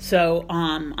 So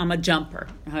I'm a jumper,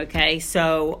 okay?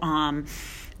 So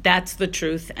that's the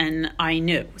truth, and I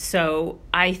knew. So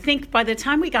I think by the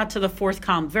time we got to the 4th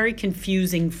column, very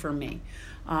confusing for me.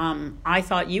 I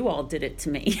thought you all did it to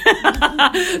me.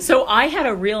 So I had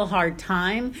a real hard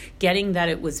time getting that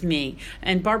it was me.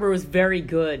 And Barbara was very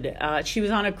good. She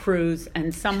was on a cruise,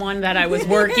 and someone that I was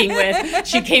working with,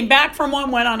 she came back from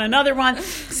one, went on another one.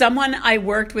 Someone I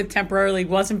worked with temporarily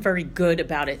wasn't very good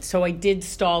about it. So I did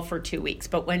stall for 2 weeks.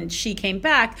 But when she came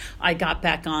back, I got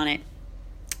back on it.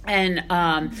 And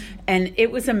it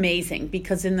was amazing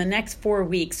because in the next 4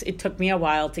 weeks, it took me a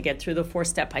while to get through the 4th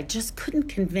step. I just couldn't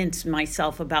convince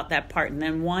myself about that part. And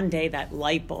then one day that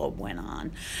light bulb went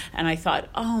on and I thought,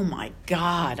 oh my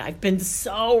God, I've been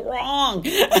so wrong.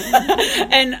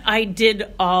 And I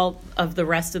did all of the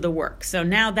rest of the work. So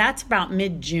now that's about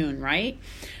mid-June, right?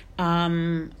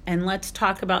 And let's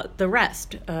talk about the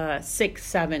rest, 6,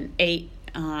 7, 8.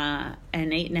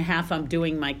 And 8.5, I'm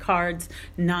doing my cards.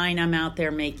 9, I'm out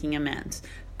there making amends.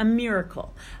 A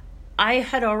miracle. I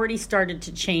had already started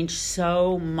to change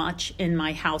so much in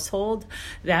my household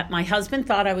that my husband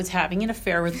thought I was having an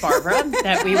affair with Barbara,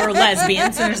 that we were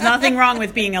lesbians, and there's nothing wrong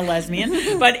with being a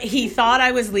lesbian, but he thought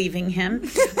I was leaving him.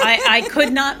 I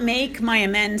could not make my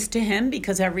amends to him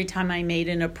because every time I made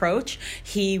an approach,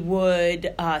 he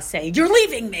would say, "You're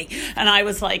leaving me." And I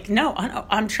was like, no,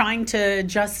 I'm trying to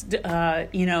just,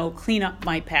 clean up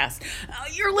my past.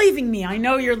 "You're leaving me. I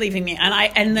know you're leaving me."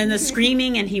 And then the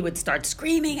screaming, and he would start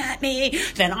screaming at me.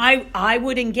 Then I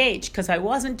would engage because I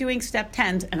wasn't doing step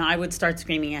 10s, and I would start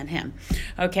screaming at him.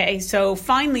 Okay, so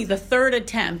finally, the third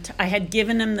attempt, I had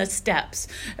given him the steps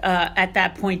at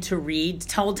that point to read,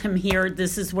 told him here,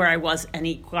 this is where I was, and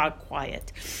he got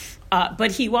quiet.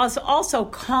 But he was also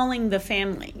calling the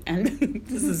family, and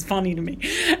this is funny to me,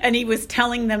 and he was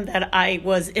telling them that I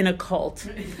was in a cult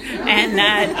and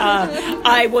that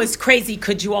I was crazy.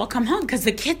 "Could you all come home?" Because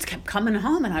the kids kept coming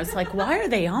home, and I was like, why are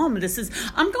they home?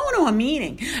 I'm going to a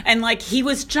meeting. And he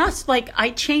was just I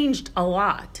changed a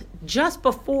lot just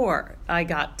before I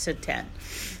got to 10.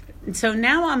 So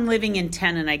now I'm living in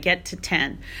 10, and I get to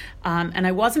 10. And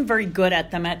I wasn't very good at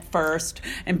them at first.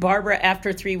 And Barbara,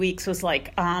 after 3 weeks, was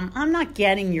like, I'm not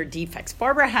getting your defects.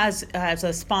 Barbara has, as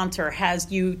a sponsor,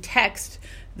 has you text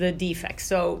the defects.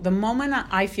 So the moment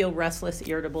I feel restless,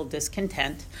 irritable,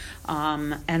 discontent,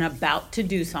 and about to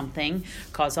do something,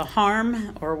 cause a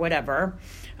harm or whatever,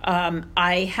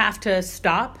 I have to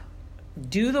stop,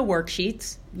 do the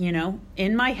worksheets,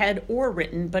 in my head or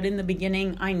written, but in the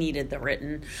beginning I needed the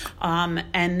written,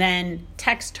 and then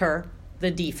text her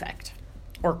the defect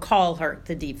or call her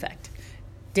the defect.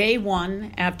 Day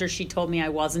one, after she told me I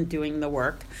wasn't doing the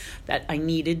work, that I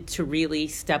needed to really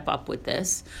step up with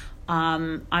this,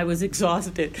 I was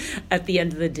exhausted at the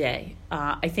end of the day.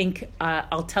 I think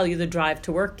I'll tell you the drive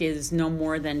to work is no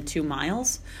more than 2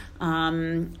 miles,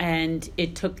 and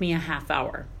it took me a half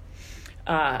hour.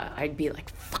 I'd be like,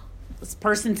 fuck, this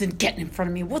person's getting in front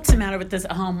of me. What's the matter with this?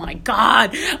 Oh my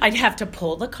God. I'd have to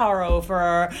pull the car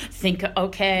over, think,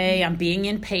 okay, I'm being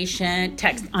impatient,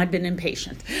 text, I've been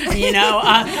impatient,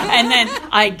 and then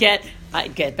I'd get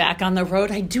back on the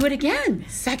road. I'd do it again.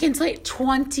 Seconds late,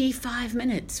 25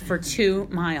 minutes for 2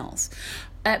 miles.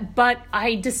 But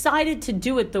I decided to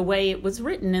do it the way it was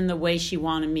written and the way she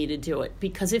wanted me to do it.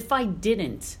 Because if I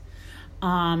didn't,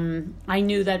 I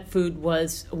knew that food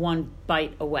was one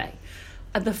bite away.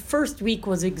 The first week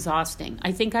was exhausting.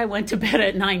 I think I went to bed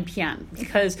at 9 p.m.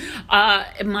 because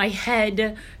my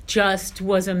head just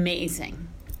was amazing.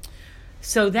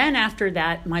 So then after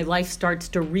that, my life starts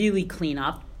to really clean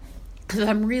up because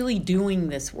I'm really doing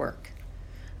this work.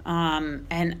 And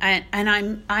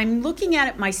I'm looking at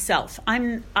it myself.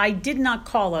 I did not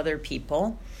call other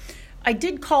people. I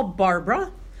did call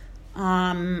Barbara.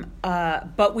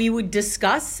 But we would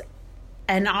discuss,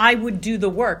 and I would do the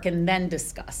work and then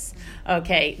discuss,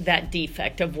 that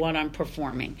defect of what I'm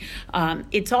performing.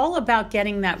 It's all about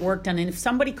getting that work done. And if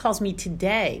somebody calls me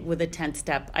today with a 10th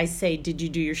step, I say, "Did you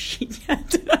do your sheet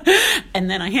yet?" And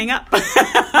then I hang up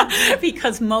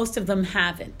because most of them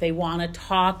haven't. They want to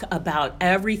talk about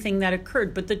everything that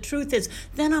occurred. But the truth is,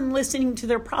 then I'm listening to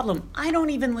their problem. I don't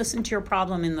even listen to your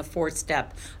problem in the 4th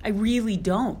step. I really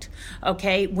don't.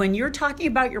 Okay? When you're talking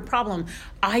about your problem,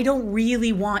 I don't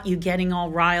really want you getting all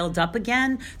riled up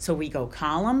again. So we go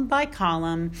column by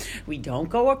column. We don't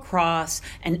go across.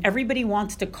 And everybody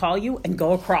wants to call you and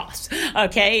go across.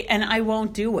 Okay? And I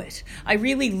won't do it. I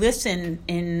really listen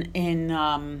in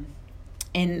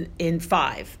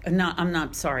 5.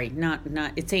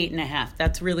 It's 8.5.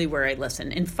 That's really where I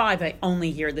listen. In 5, I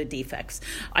only hear the defects.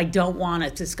 I don't want to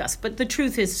discuss. But the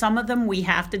truth is, some of them we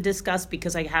have to discuss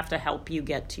because I have to help you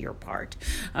get to your part.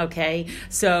 Okay?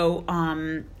 So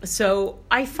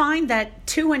I find that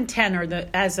 2 and 10 are,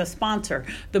 as a sponsor,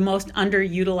 the most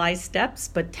underutilized steps,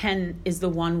 but 10 is the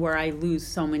one where I lose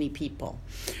so many people.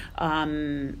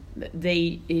 As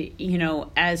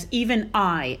even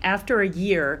I, after a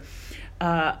year,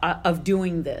 of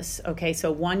doing this,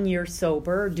 so 1 year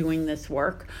sober, doing this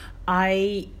work,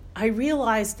 I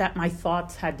realized that my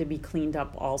thoughts had to be cleaned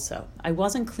up also. I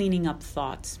wasn't cleaning up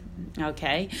thoughts,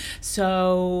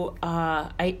 So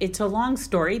it's a long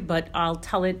story, but I'll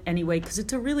tell it anyway because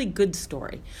it's a really good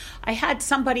story. I had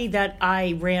somebody that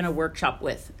I ran a workshop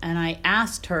with, and I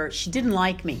asked her, she didn't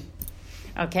like me.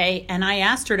 And I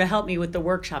asked her to help me with the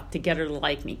workshop to get her to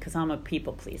like me because I'm a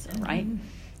people pleaser, right?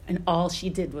 And all she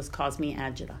did was cause me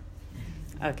agita.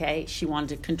 Okay, she wanted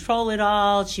to control it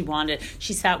all. She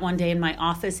sat one day in my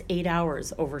office 8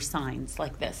 hours over signs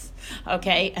like this.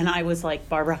 Okay, and I was like,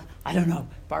 Barbara, I don't know.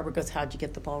 Barbara goes, how'd you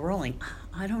get the ball rolling?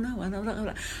 I don't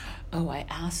know. Oh, I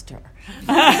asked her.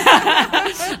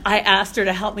 I asked her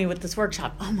to help me with this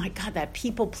workshop. Oh my God, that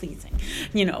people pleasing.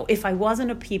 You know, if I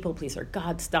wasn't a people pleaser,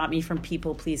 God, stop me from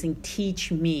people pleasing.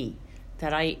 Teach me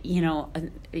that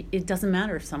it doesn't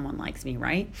matter if someone likes me,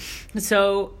 right?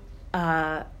 So,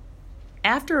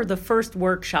 after the first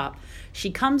workshop, she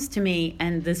comes to me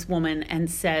and this woman and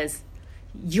says,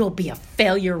 you'll be a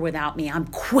failure without me. I'm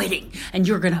quitting and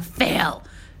you're going to fail.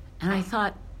 And I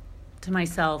thought to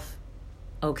myself,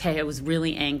 okay, I was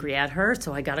really angry at her,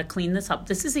 so I got to clean this up.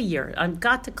 This is a year. I've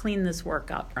got to clean this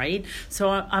work up, right? So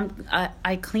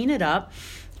I clean it up.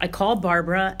 I call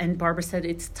Barbara, and Barbara said,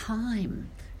 it's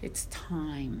time,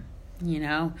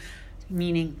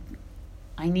 meaning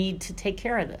I need to take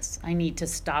care of this. I need to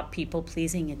stop people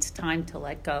pleasing. It's time to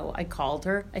let go. I called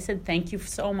her. I said, thank you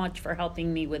so much for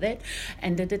helping me with it.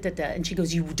 And And she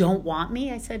goes, you don't want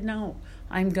me? I said, no,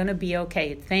 I'm going to be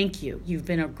okay. Thank you. You've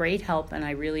been a great help, and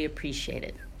I really appreciate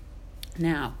it.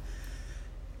 Now,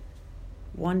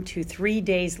 1, 2, 3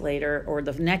 days later, or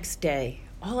the next day,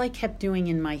 all I kept doing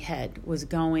in my head was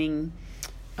going,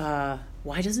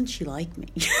 why doesn't she like me?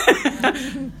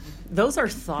 Those are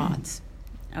thoughts,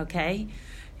 okay?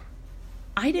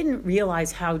 I didn't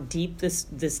realize how deep this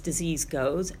disease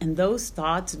goes, and those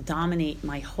thoughts dominate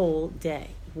my whole day.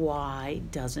 Why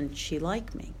doesn't she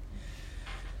like me?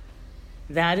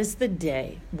 That is the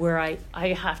day where I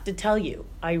have to tell you,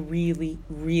 I really,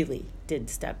 really did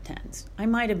step 10s. I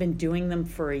might have been doing them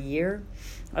for a year,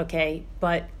 okay?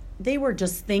 But they were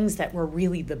just things that were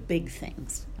really the big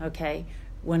things, okay?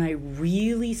 When I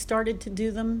really started to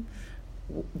do them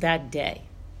that day,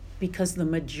 because the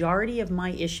majority of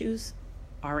my issues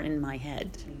are in my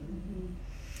head.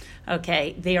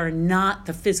 Okay, they are not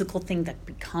the physical thing that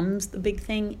becomes the big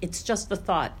thing. It's just the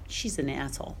thought, she's an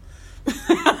asshole.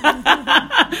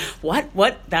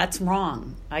 What? That's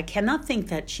wrong. I cannot think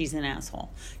that she's an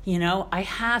asshole. I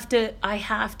have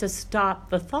to stop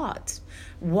the thoughts.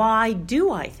 Why do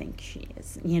I think she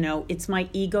is? It's my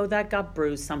ego that got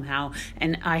bruised somehow,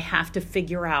 and I have to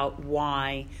figure out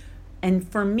why. And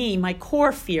for me, my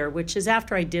core fear, which is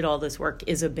after I did all this work,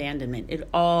 is abandonment.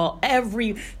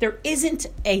 There isn't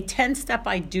a 10-step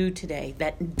I do today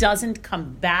that doesn't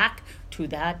come back to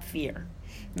that fear.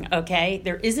 Okay,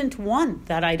 there isn't one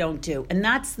that I don't do. And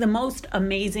that's the most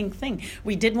amazing thing.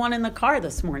 We did one in the car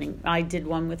this morning. I did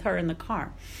one with her in the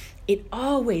car. It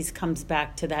always comes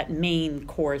back to that main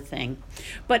core thing.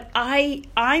 But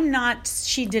I'm not,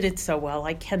 she did it so well.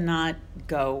 I cannot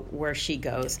go where she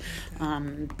goes.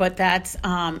 But that's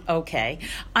okay.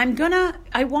 I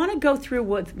want to go through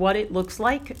what it looks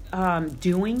like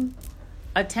doing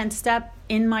a 10-step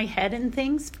in my head and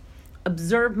things.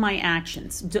 Observe my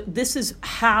actions. This is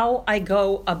how I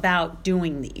go about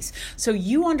doing these. So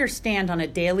you understand on a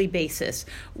daily basis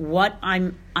how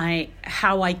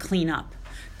I clean up.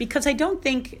 Because I don't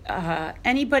think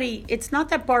anybody, it's not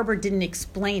that Barbara didn't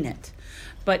explain it,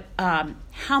 but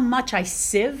how much I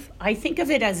sieve, I think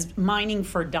of it as mining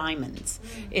for diamonds.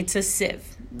 It's a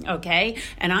sieve, okay?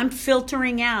 And I'm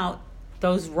filtering out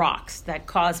those rocks that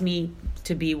cause me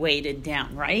to be weighted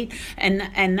down, right?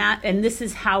 And this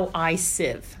is how I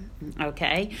sieve,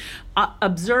 okay?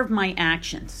 Observe my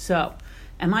actions. So,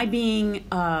 am I being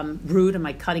rude? Am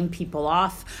I cutting people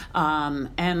off? Am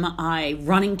I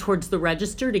running towards the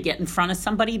register to get in front of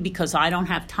somebody because I don't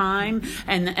have time?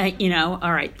 And,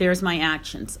 all right, there's my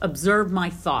actions. Observe my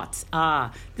thoughts.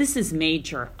 This is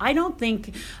major. I don't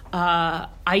think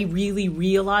I really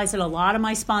realize that a lot of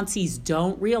my sponsees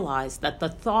don't realize that the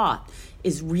thought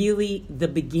is really the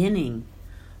beginning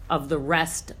of the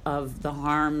rest of the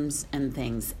harms and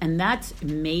things. And that's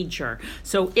major.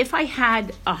 So if I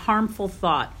had a harmful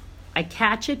thought, I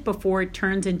catch it before it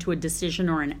turns into a decision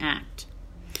or an act.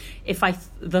 If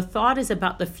the thought is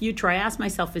about the future, I ask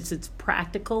myself, is it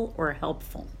practical or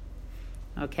helpful?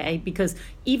 Okay? Because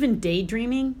even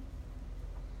daydreaming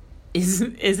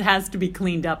has to be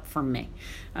cleaned up for me.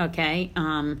 Okay?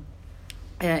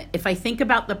 If I think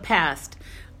about the past,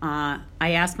 I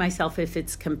ask myself if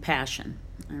it's compassion.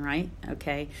 All right.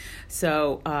 Okay.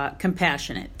 So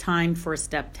compassionate. Time for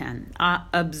step 10.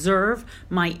 Observe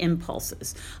my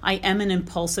impulses. I am an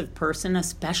impulsive person,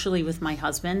 especially with my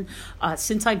husband.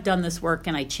 Since I've done this work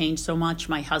and I changed so much,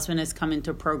 my husband has come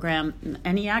into program,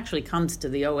 and he actually comes to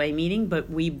the OA meeting, but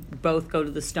we both go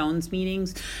to the Stones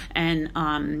meetings, and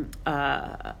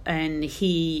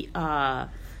he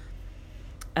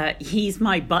He's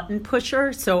my button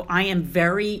pusher, so I am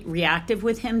very reactive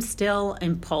with him, still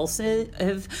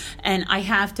impulsive, and I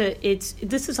have to.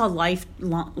 This is a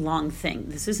lifelong thing.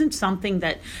 This isn't something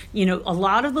that, a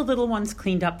lot of the little ones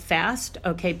cleaned up fast,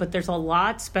 okay, but there's a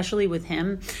lot, especially with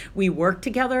him. We work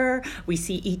together. We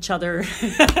see each other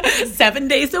 7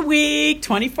 days a week,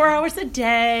 24 hours a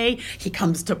day. He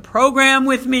comes to program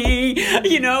with me.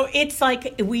 It's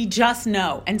like we just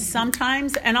know. And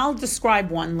sometimes, and I'll describe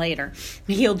one later,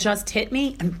 he'll just hit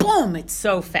me and boom, it's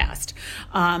so fast.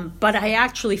 But I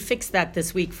actually fixed that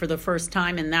this week for the first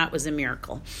time, and that was a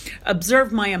miracle.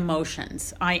 Observe my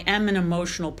emotions. I am an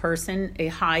emotional person,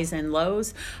 highs and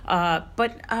lows,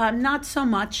 but not so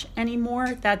much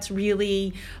anymore. That's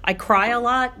really, I cry a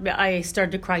lot. I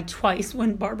started to cry twice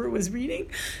when Barbara was reading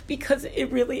because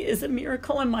it really is a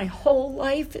miracle, and my whole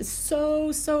life is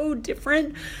so, so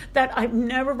different that I've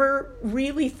never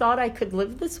really thought I could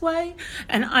live this way,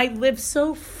 and I live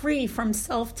so free from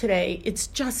self today. It's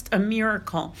just a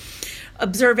miracle.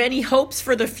 Observe any hopes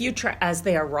for the future as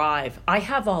they arrive. I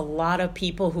have a lot of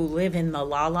people who live in the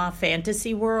la-la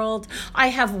fantasy world. I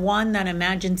have one that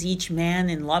imagines each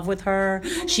man in love with her.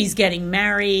 She's getting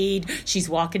married. She's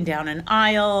walking down an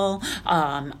aisle.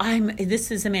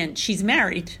 This is a man. She's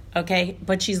married, okay,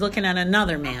 but she's looking at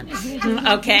another man,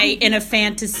 okay, in a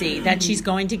fantasy that she's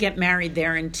going to get married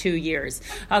there in 2 years,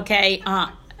 okay.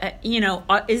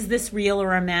 Is this real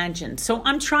or imagined? So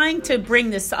I'm trying to bring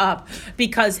this up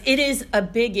because it is a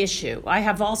big issue. I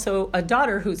have also a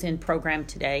daughter who's in program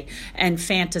today and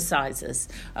fantasizes,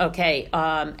 okay,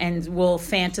 and will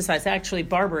fantasize. Actually,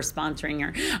 Barbara's sponsoring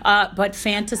her, but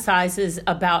fantasizes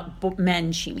about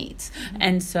men she meets,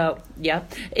 and so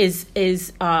is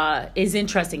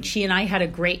interesting. She and I had a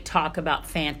great talk about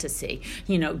fantasy.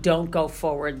 Don't go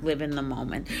forward, live in the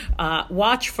moment.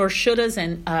 Watch for shoulda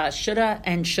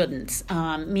and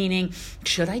shouldn'ts, meaning,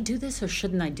 should I do this or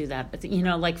shouldn't I do that? But,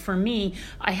 like for me,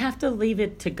 I have to leave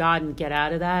it to God and get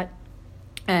out of that.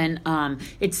 And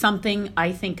it's something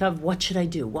I think of, what should I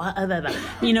do?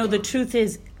 The truth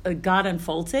is, God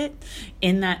unfolds it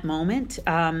in that moment.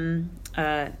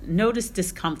 Notice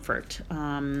discomfort.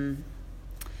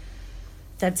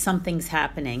 That something's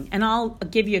happening. And I'll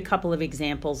give you a couple of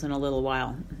examples in a little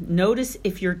while. Notice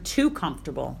if you're too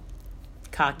comfortable,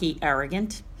 cocky,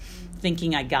 arrogant,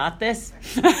 thinking I got this,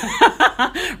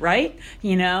 right?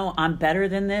 I'm better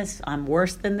than this. I'm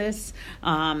worse than this.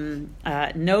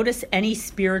 Notice any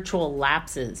spiritual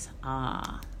lapses.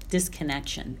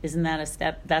 Disconnection. Isn't that a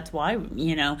step? That's why,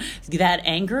 that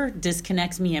anger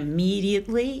disconnects me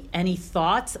immediately. Any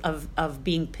thoughts of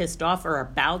being pissed off or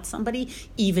about somebody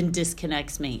even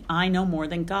disconnects me. I know more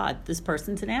than God. This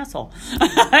person's an asshole,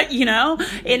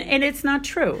 and it's not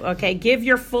true. Okay. Give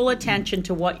your full attention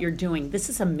to what you're doing. This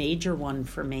is a major one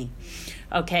for me.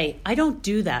 Okay. I don't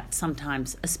do that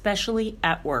sometimes, especially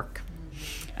at work.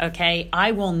 Okay,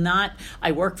 I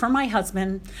work for my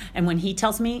husband, and when he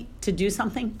tells me to do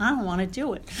something, I don't want to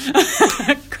do it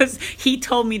because he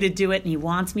told me to do it and he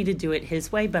wants me to do it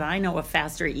his way, but I know a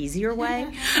faster, easier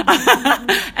way.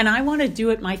 And I want to do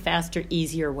it my faster,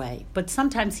 easier way. But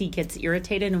sometimes he gets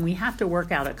irritated and we have to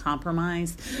work out a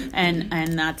compromise,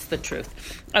 and that's the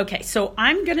truth. Okay, so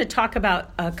I'm going to talk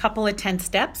about a couple of 10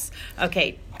 steps.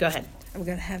 Okay, go ahead. I'm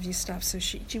going to have you stop. So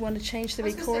do you want to change the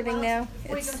recording now?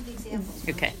 Before you go to the examples,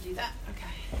 okay. do that.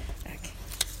 Okay.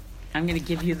 I'm going to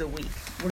give you the week.